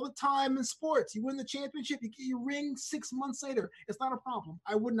happens all the time in sports. You win the championship, you get your ring 6 months later. It's not a problem.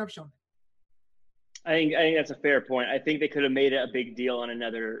 I wouldn't have shown it. I think that's a fair point. I think they could have made it a big deal on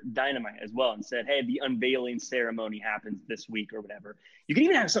another Dynamite as well and said, hey, the unveiling ceremony happens this week or whatever. You can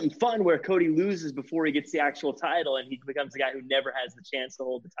even have something fun where Cody loses before he gets the actual title and he becomes the guy who never has the chance to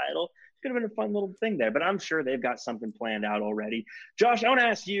hold the title. It could have been a fun little thing there, but I'm sure they've got something planned out already. Josh, I want to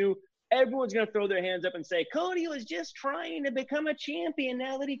ask you, everyone's going to throw their hands up and say, Cody was just trying to become a champion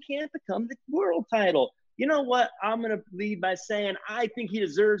now that he can't become the world title. You know what? I'm going to lead by saying I think he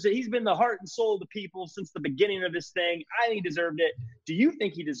deserves it. He's been the heart and soul of the people since the beginning of this thing. I think he deserved it. Do you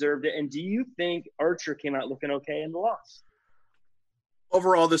think he deserved it? And do you think Archer came out looking okay in the loss?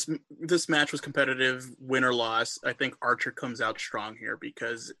 Overall, this match was competitive, win or loss. I think Archer comes out strong here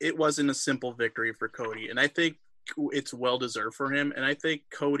because it wasn't a simple victory for Cody. And I think it's well-deserved for him. And I think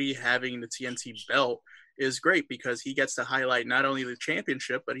Cody having the TNT belt is great because he gets to highlight not only the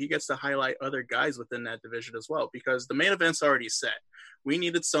championship, but he gets to highlight other guys within that division as well, because the main event's already set. We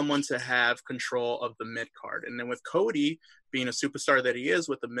needed someone to have control of the mid card. And then with Cody being a superstar that he is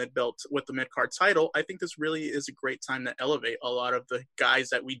with the mid card title, I think this really is a great time to elevate a lot of the guys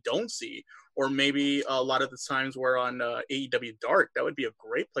that we don't see, or maybe a lot of the times we're on AEW Dark. That would be a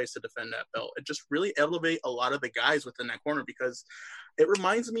great place to defend that belt and just really elevate a lot of the guys within that corner, because it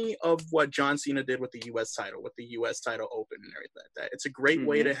reminds me of what John Cena did with the U.S. title, with the U.S. title open and everything like that. It's a great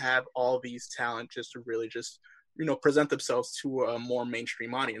way to have all these talent just to really just, present themselves to a more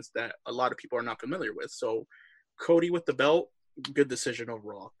mainstream audience that a lot of people are not familiar with. So Cody with the belt, good decision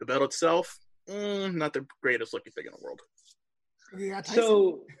overall. The belt itself, not the greatest looking thing in the world. Yeah, Tyson.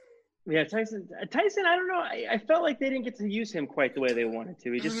 So, yeah, Tyson, I don't know. I felt like they didn't get to use him quite the way they wanted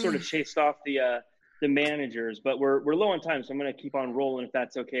to. He just sort of chased off the managers, but we're low on time, so I'm going to keep on rolling if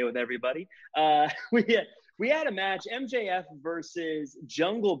that's okay with everybody. We had a match, MJF versus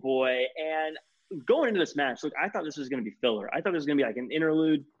Jungle Boy, and going into this match, look, I thought this was going to be filler. I thought it was going to be like an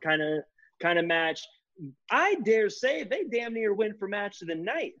interlude kind of match. I dare say they damn near win for match of the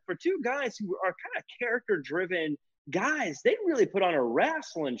night. For two guys who are kind of character-driven guys, they really put on a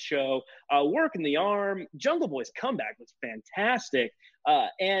wrestling show, working the arm. Jungle Boy's comeback was fantastic.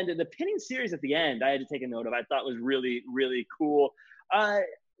 And the pinning series at the end, I had to take a note of, I thought was really, really cool.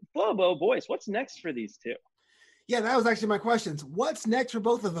 Flobo, boys, what's next for these two? Yeah, that was actually my questions. What's next for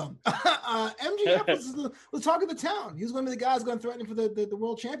both of them? MJF was talking to town. He was going to be the guy who's going to threaten for the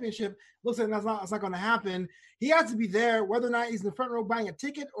world championship. Looks like that's not going to happen. He has to be there, whether or not he's in the front row buying a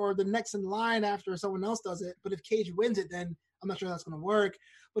ticket or the next in line after someone else does it. But if Cage wins it, then I'm not sure that's going to work.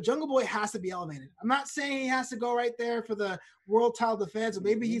 But Jungle Boy has to be elevated. I'm not saying he has to go right there for the world title defense, or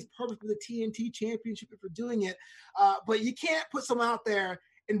maybe he's perfect for the TNT championship if we're doing it. But you can't put someone out there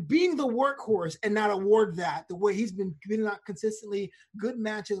and being the workhorse and not award that the way he's been giving out consistently good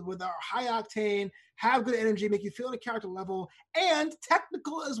matches with our high octane, have good energy, make you feel on a character level, and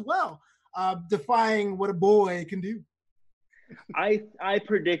technical as well, defying what a boy can do. I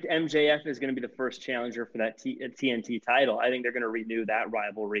predict MJF is going to be the first challenger for that TNT title. I think they're going to renew that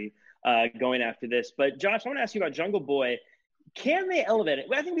rivalry going after this. But Josh, I want to ask you about Jungle Boy. Can they elevate it?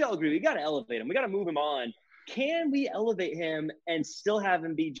 I think we all agree. We got to elevate him. We got to move him on. Can we elevate him and still have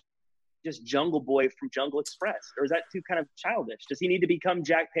him be just Jungle Boy from Jungle Express? Or is that too kind of childish? Does he need to become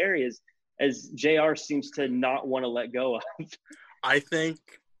Jack Perry as JR seems to not want to let go of? I think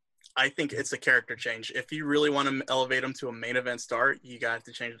it's a character change. If you really want to elevate him to a main event star, you got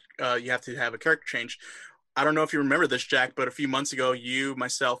to change. You have to have a character change. I don't know if you remember this, Jack, but a few months ago, you,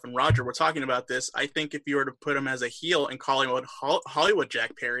 myself, and Roger were talking about this. I think if you were to put him as a heel and call him Hollywood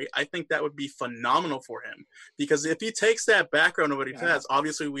Jack Perry, I think that would be phenomenal for him. Because if he takes that background of what he has,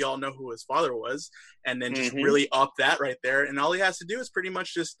 obviously we all know who his father was, and then just really up that right there. And all he has to do is pretty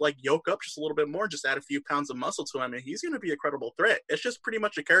much just like yoke up just a little bit more, just add a few pounds of muscle to him, and he's going to be a credible threat. It's just pretty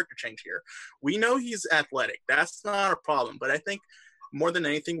much a character change here. We know he's athletic. That's not a problem. But I think more than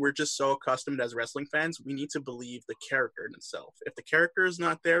anything, we're just so accustomed as wrestling fans, we need to believe the character in itself. If the character is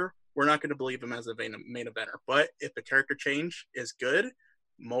not there, we're not going to believe him as a main eventer. But if the character change is good,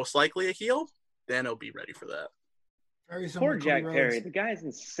 most likely a heel, then he'll be ready for that. Poor Jack Perry. The guy's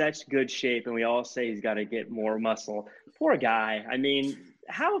in such good shape, and we all say he's got to get more muscle. Poor guy. I mean,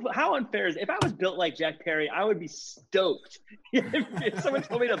 how unfair is it? If I was built like Jack Perry, I would be stoked if someone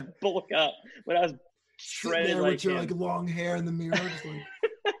told me to bulk up when I was shredded there like with your like long hair in the mirror.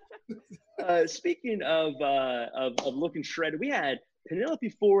 Speaking of looking shredded, we had Penelope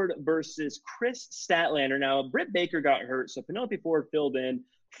Ford versus Chris Statlander. Now, Britt Baker got hurt, so Penelope Ford filled in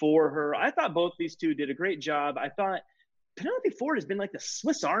for her. I thought both these two did a great job. I thought Penelope Ford has been like the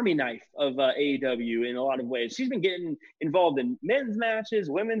Swiss Army knife of AEW in a lot of ways. She's been getting involved in men's matches,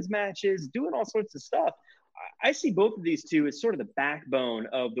 women's matches, doing all sorts of stuff. I see both of these two as sort of the backbone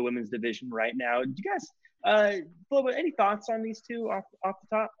of the women's division right now. Do you guys, any thoughts on these two off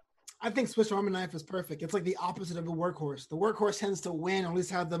the top? I think Swiss Army knife is perfect. It's like the opposite of a workhorse. The workhorse tends to win, or at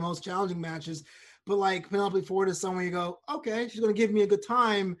least have the most challenging matches. But like Penelope Ford is someone you go, okay, she's going to give me a good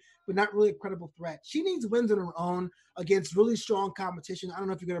time, but not really a credible threat. She needs wins on her own against really strong competition. I don't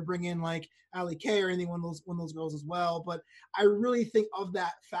know if you're going to bring in like Allie Kay or anything, one of those girls as well. But I really think of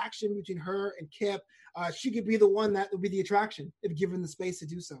that faction between her and Kip. She could be the one that would be the attraction if given the space to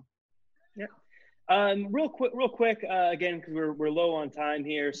do so. Yeah. Real quick, again, because we're low on time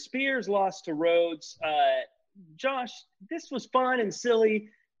here. Spears lost to Rhodes. Josh, this was fun and silly.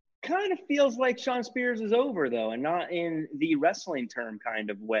 Kind of feels like Sean Spears is over, though, and not in the wrestling term kind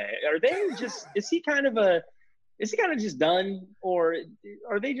of way. Are they just – is he kind of just done, or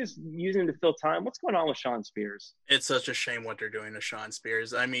are they just using him to fill time? What's going on with Sean Spears? It's such a shame what they're doing to Sean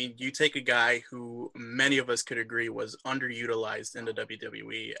Spears. I mean, you take a guy who many of us could agree was underutilized in the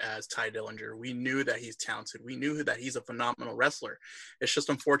WWE as Ty Dillinger. We knew that he's talented. We knew that he's a phenomenal wrestler. It's just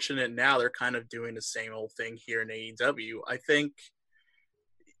unfortunate now they're kind of doing the same old thing here in AEW. I think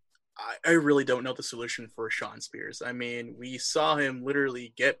I really don't know the solution for Sean Spears. I mean, we saw him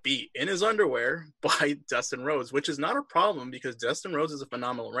literally get beat in his underwear by Dustin Rhodes, which is not a problem because Dustin Rhodes is a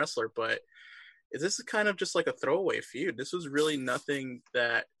phenomenal wrestler, but this is kind of just like a throwaway feud. This was really nothing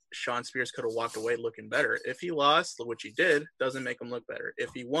that Sean Spears could have walked away looking better. If he lost, which he did, doesn't make him look better.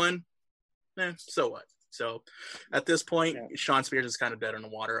 If he won, so what? So at this point, Sean Spears is kind of dead in the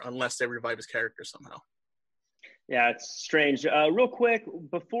water unless they revive his character somehow. Yeah, it's strange. Real quick,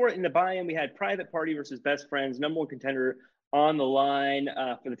 before in the buy-in, we had Private Party versus Best Friends, number one contender on the line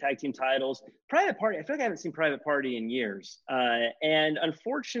for the tag team titles. Private Party, I feel like I haven't seen Private Party in years. And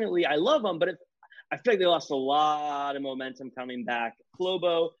unfortunately, I love them, but I feel like they lost a lot of momentum coming back.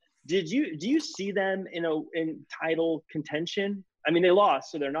 Flobo, do you see them in title contention? I mean, they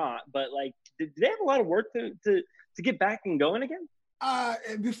lost, so they're not. But like, do they have a lot of work to get back and going again?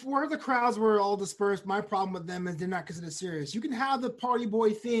 Before the crowds were all dispersed, my problem with them is they're not considered serious. You can have the party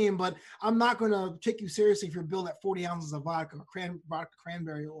boy theme, but I'm not going to take you seriously if you're billed at 40 ounces of vodka,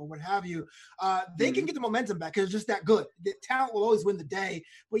 cranberry, or what have you. They can get the momentum back because it's just that good. The talent will always win the day.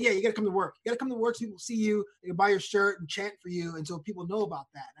 But yeah, you got to come to work. You got to come to work so people see you, they can buy your shirt and chant for you, and so people know about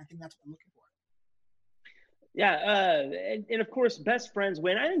that. And I think that's what I'm looking for. Yeah, and of course, Best Friends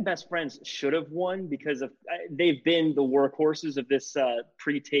win. I think Best Friends should have won because they've been the workhorses of this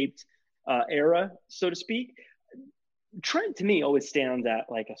pre-taped era, so to speak. Trent, to me, always stands out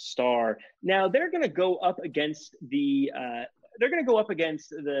like a star. Now they're going to go up against the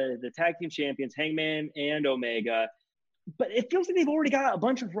tag team champions, Hangman and Omega, but it feels like they've already got a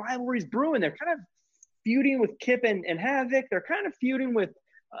bunch of rivalries brewing. They're kind of feuding with Kip and Havoc. They're kind of feuding with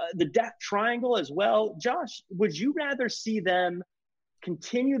the Death Triangle as well. Josh, would you rather see them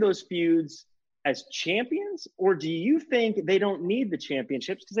continue those feuds as champions, or do you think they don't need the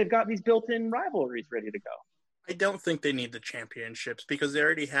championships because they've got these built-in rivalries ready to go? I don't think they need the championships because they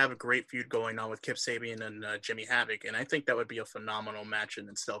already have a great feud going on with Kip Sabian and Jimmy Havoc, and I think that would be a phenomenal match in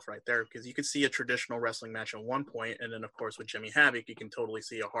itself right there because you could see a traditional wrestling match at one point, and then, of course, with Jimmy Havoc, you can totally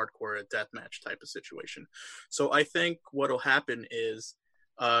see a hardcore death match type of situation. So I think what will happen is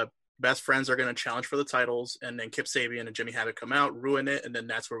Best Friends are going to challenge for the titles, and then Kip Sabian and Jimmy Havoc come out, ruin it, and then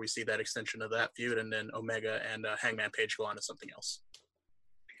that's where we see that extension of that feud, and then Omega and Hangman Page go on to something else.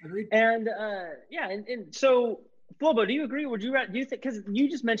 Agreed. And and so Flobo, do you agree? Do you think, because you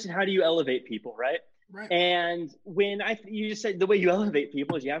just mentioned how do you elevate people, right? Right. And you just said the way you elevate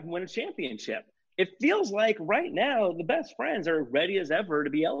people is you have them win a championship. It feels like right now the best friends are ready as ever to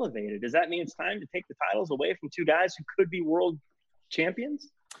be elevated. Does that mean it's time to take the titles away from two guys who could be world champions?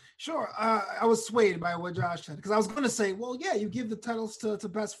 Sure. I was swayed by what Josh said because I was going to say, well, yeah, you give the titles to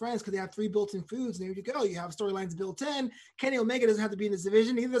best friends because they have 3 built-in feuds. And there you go. You have storylines built in. Kenny Omega doesn't have to be in this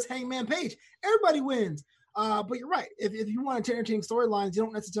division. Neither does Hangman Page. Everybody wins. But you're right. If you want to entertain storylines, you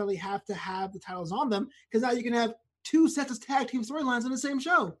don't necessarily have to have the titles on them because now you can have 2 sets of tag team storylines on the same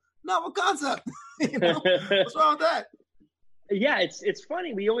show. Novel concept. What's wrong with that? Yeah, it's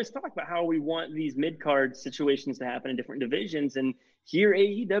funny. We always talk about how we want these mid-card situations to happen in different divisions, and here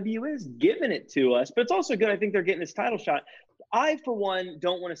AEW is giving it to us. But it's also good. I think they're getting this title shot. I, for one,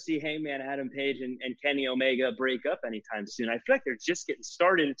 don't want to see Hangman Adam Page and Kenny Omega break up anytime soon. I feel like they're just getting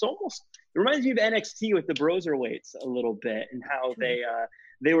started. It reminds me of NXT with the Broserweights a little bit and how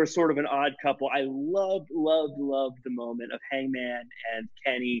they were sort of an odd couple. I loved the moment of Hangman and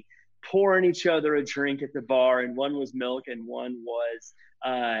Kenny pouring each other a drink at the bar, and one was milk and one was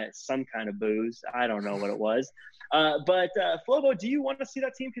some kind of booze. I don't know what it was. But Flobo, do you want to see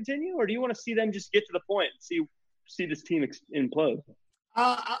that team continue, or do you want to see them just get to the point and see this team implode?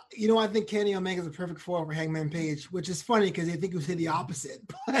 I think Kenny Omega is a perfect foil for Hangman Page, which is funny because you think you say the opposite.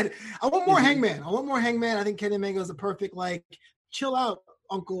 But I want more Hangman. I think Kenny Omega is a perfect, chill out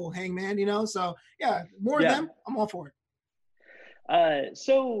Uncle Hangman, So, yeah, more of them. I'm all for it.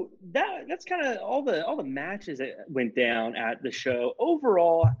 So that's kind of all the matches that went down at the show.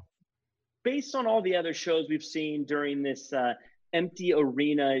 Overall, based on all the other shows we've seen during this empty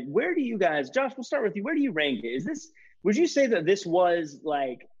arena, where do you guys, Josh, we'll start with you. Where do you rank it? Would you say that this was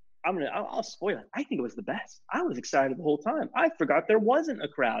I'll spoil it. I think it was the best. I was excited the whole time. I forgot there wasn't a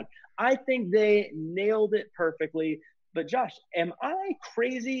crowd. I think they nailed it perfectly. But Josh, am I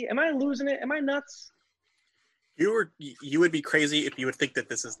crazy? Am I losing it? Am I nuts? You would be crazy if you would think that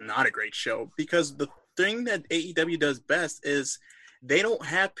this is not a great show, because the thing that AEW does best is they don't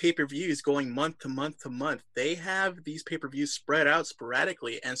have pay-per-views going month to month to month. They have these pay-per-views spread out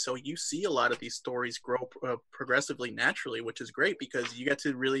sporadically, and so you see a lot of these stories grow progressively naturally, which is great because you get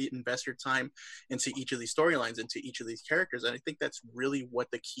to really invest your time into each of these storylines, into each of these characters, and I think that's really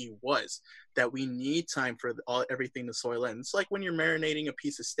what the key was, that we need time for everything to soil in. It's like when you're marinating a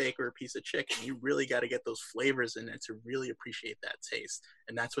piece of steak or a piece of chicken, you really got to get those flavors in it to really appreciate that taste,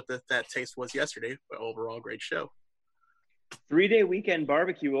 and that's what that taste was yesterday. But overall, great show. 3-day weekend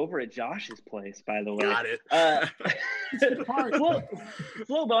barbecue over at Josh's place, by the way. Got it.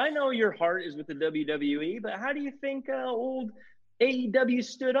 Flo, I know your heart is with the WWE, but how do you think old AEW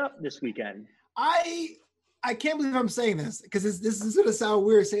stood up this weekend? I can't believe I'm saying this because this is going to sound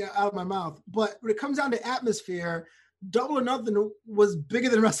weird saying it out of my mouth, but when it comes down to atmosphere, Double or Nothing was bigger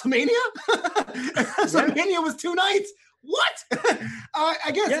than WrestleMania. WrestleMania was 2 nights. What?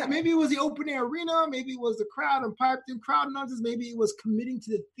 I guess maybe it was the open air arena, maybe it was the crowd and piped in crowd announcers, maybe it was committing to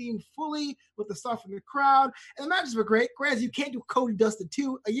the theme fully with the stuff in the crowd. And the matches were great. Granted, you can't do Cody Dustin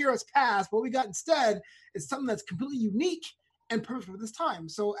 2. A year has passed. What we got instead is something that's completely unique and perfect for this time.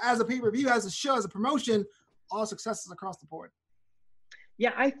 So as a pay-per-view, as a show, as a promotion, all successes across the board.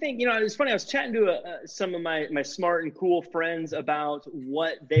 Yeah, I think, it's funny. I was chatting to some of my smart and cool friends about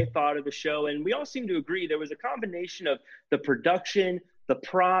what they thought of the show, and we all seem to agree there was a combination of the production, the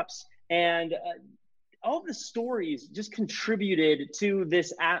props, and all the stories just contributed to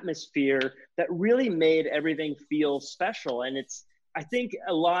this atmosphere that really made everything feel special. And I think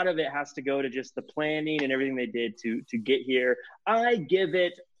a lot of it has to go to just the planning and everything they did to get here. I give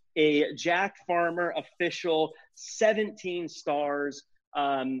it a Jack Farmer official 17 stars.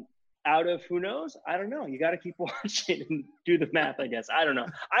 Out of who knows? I don't know. You got to keep watching and do the math, I guess. I don't know.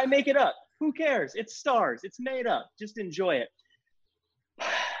 I make it up. Who cares? It's stars. It's made up. Just enjoy it.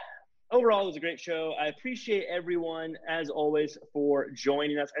 Overall, it was a great show. I appreciate everyone, as always, for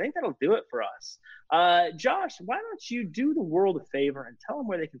joining us. I think that'll do it for us. Josh, why don't you do the world a favor and tell them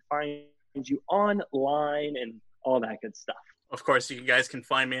where they can find you online and all that good stuff. Of course, you guys can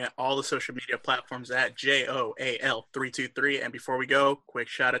find me at all the social media platforms at JOAL323. And before we go, quick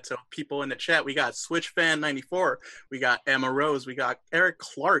shout out to people in the chat. We got SwitchFan94. We got Emma Rose. We got Eric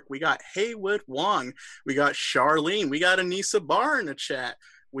Clark. We got Haywood Wong. We got Charlene. We got Anissa Barr in the chat.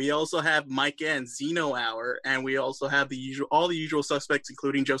 We also have Mike and Zeno Hour. And we also have all the usual suspects,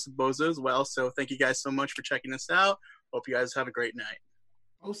 including Joseph Boza as well. So thank you guys so much for checking us out. Hope you guys have a great night.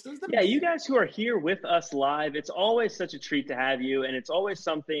 Yeah, you guys who are here with us live, it's always such a treat to have you, and it's always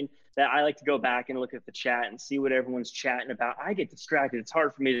something that I like to go back and look at the chat and see what everyone's chatting about. I get distracted. It's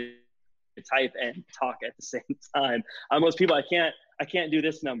hard for me to type and talk at the same time. Most people, I can't do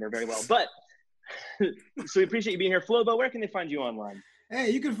this number very well, but so we appreciate you being here. Flobo, where can they find you online? Hey,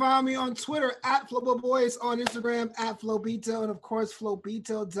 you can find me on Twitter at FloboBoys, on Instagram at Flobito, and of course,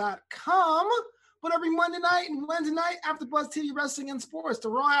 Flobito.com. But every Monday night and Wednesday night, AfterBuzz TV Wrestling and Sports, the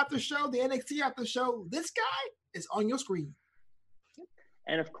Raw After Show, the NXT After Show, this guy is on your screen.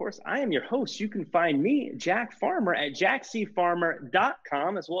 And of course, I am your host. You can find me, Jack Farmer, at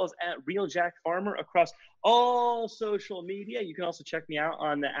jackcfarmer.com, as well as at Real Jack Farmer across all social media. You can also check me out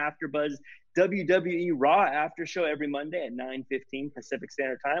on the AfterBuzz WWE Raw After Show every Monday at 9:15 Pacific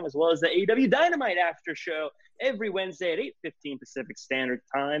Standard Time, as well as the AEW Dynamite After Show every Wednesday at 8:15 Pacific Standard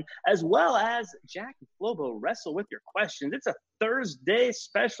Time, as well as Jack and Flobo Wrestle with Your Questions. It's a Thursday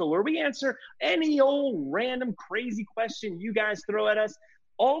special where we answer any old random crazy question you guys throw at us.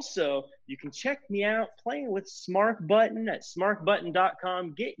 Also, you can check me out playing with Smart Button at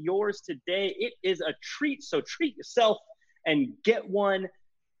smartbutton.com. Get yours today. It is a treat, so treat yourself and get one.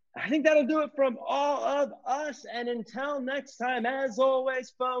 I think that'll do it from all of us. And until next time, as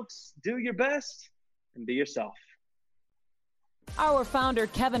always, folks, do your best and be yourself. Our founder,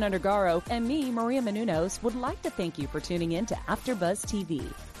 Kevin Undergaro, and me, Maria Menounos, would like to thank you for tuning in to AfterBuzz TV.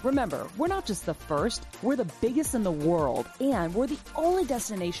 Remember, we're not just the first, we're the biggest in the world, and we're the only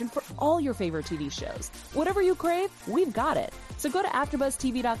destination for all your favorite TV shows. Whatever you crave, we've got it. So go to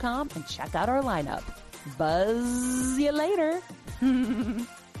AfterBuzzTV.com and check out our lineup. Buzz you later.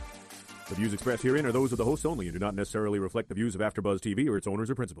 The views expressed herein are those of the hosts only and do not necessarily reflect the views of AfterBuzz TV or its owners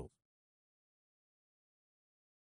or principals.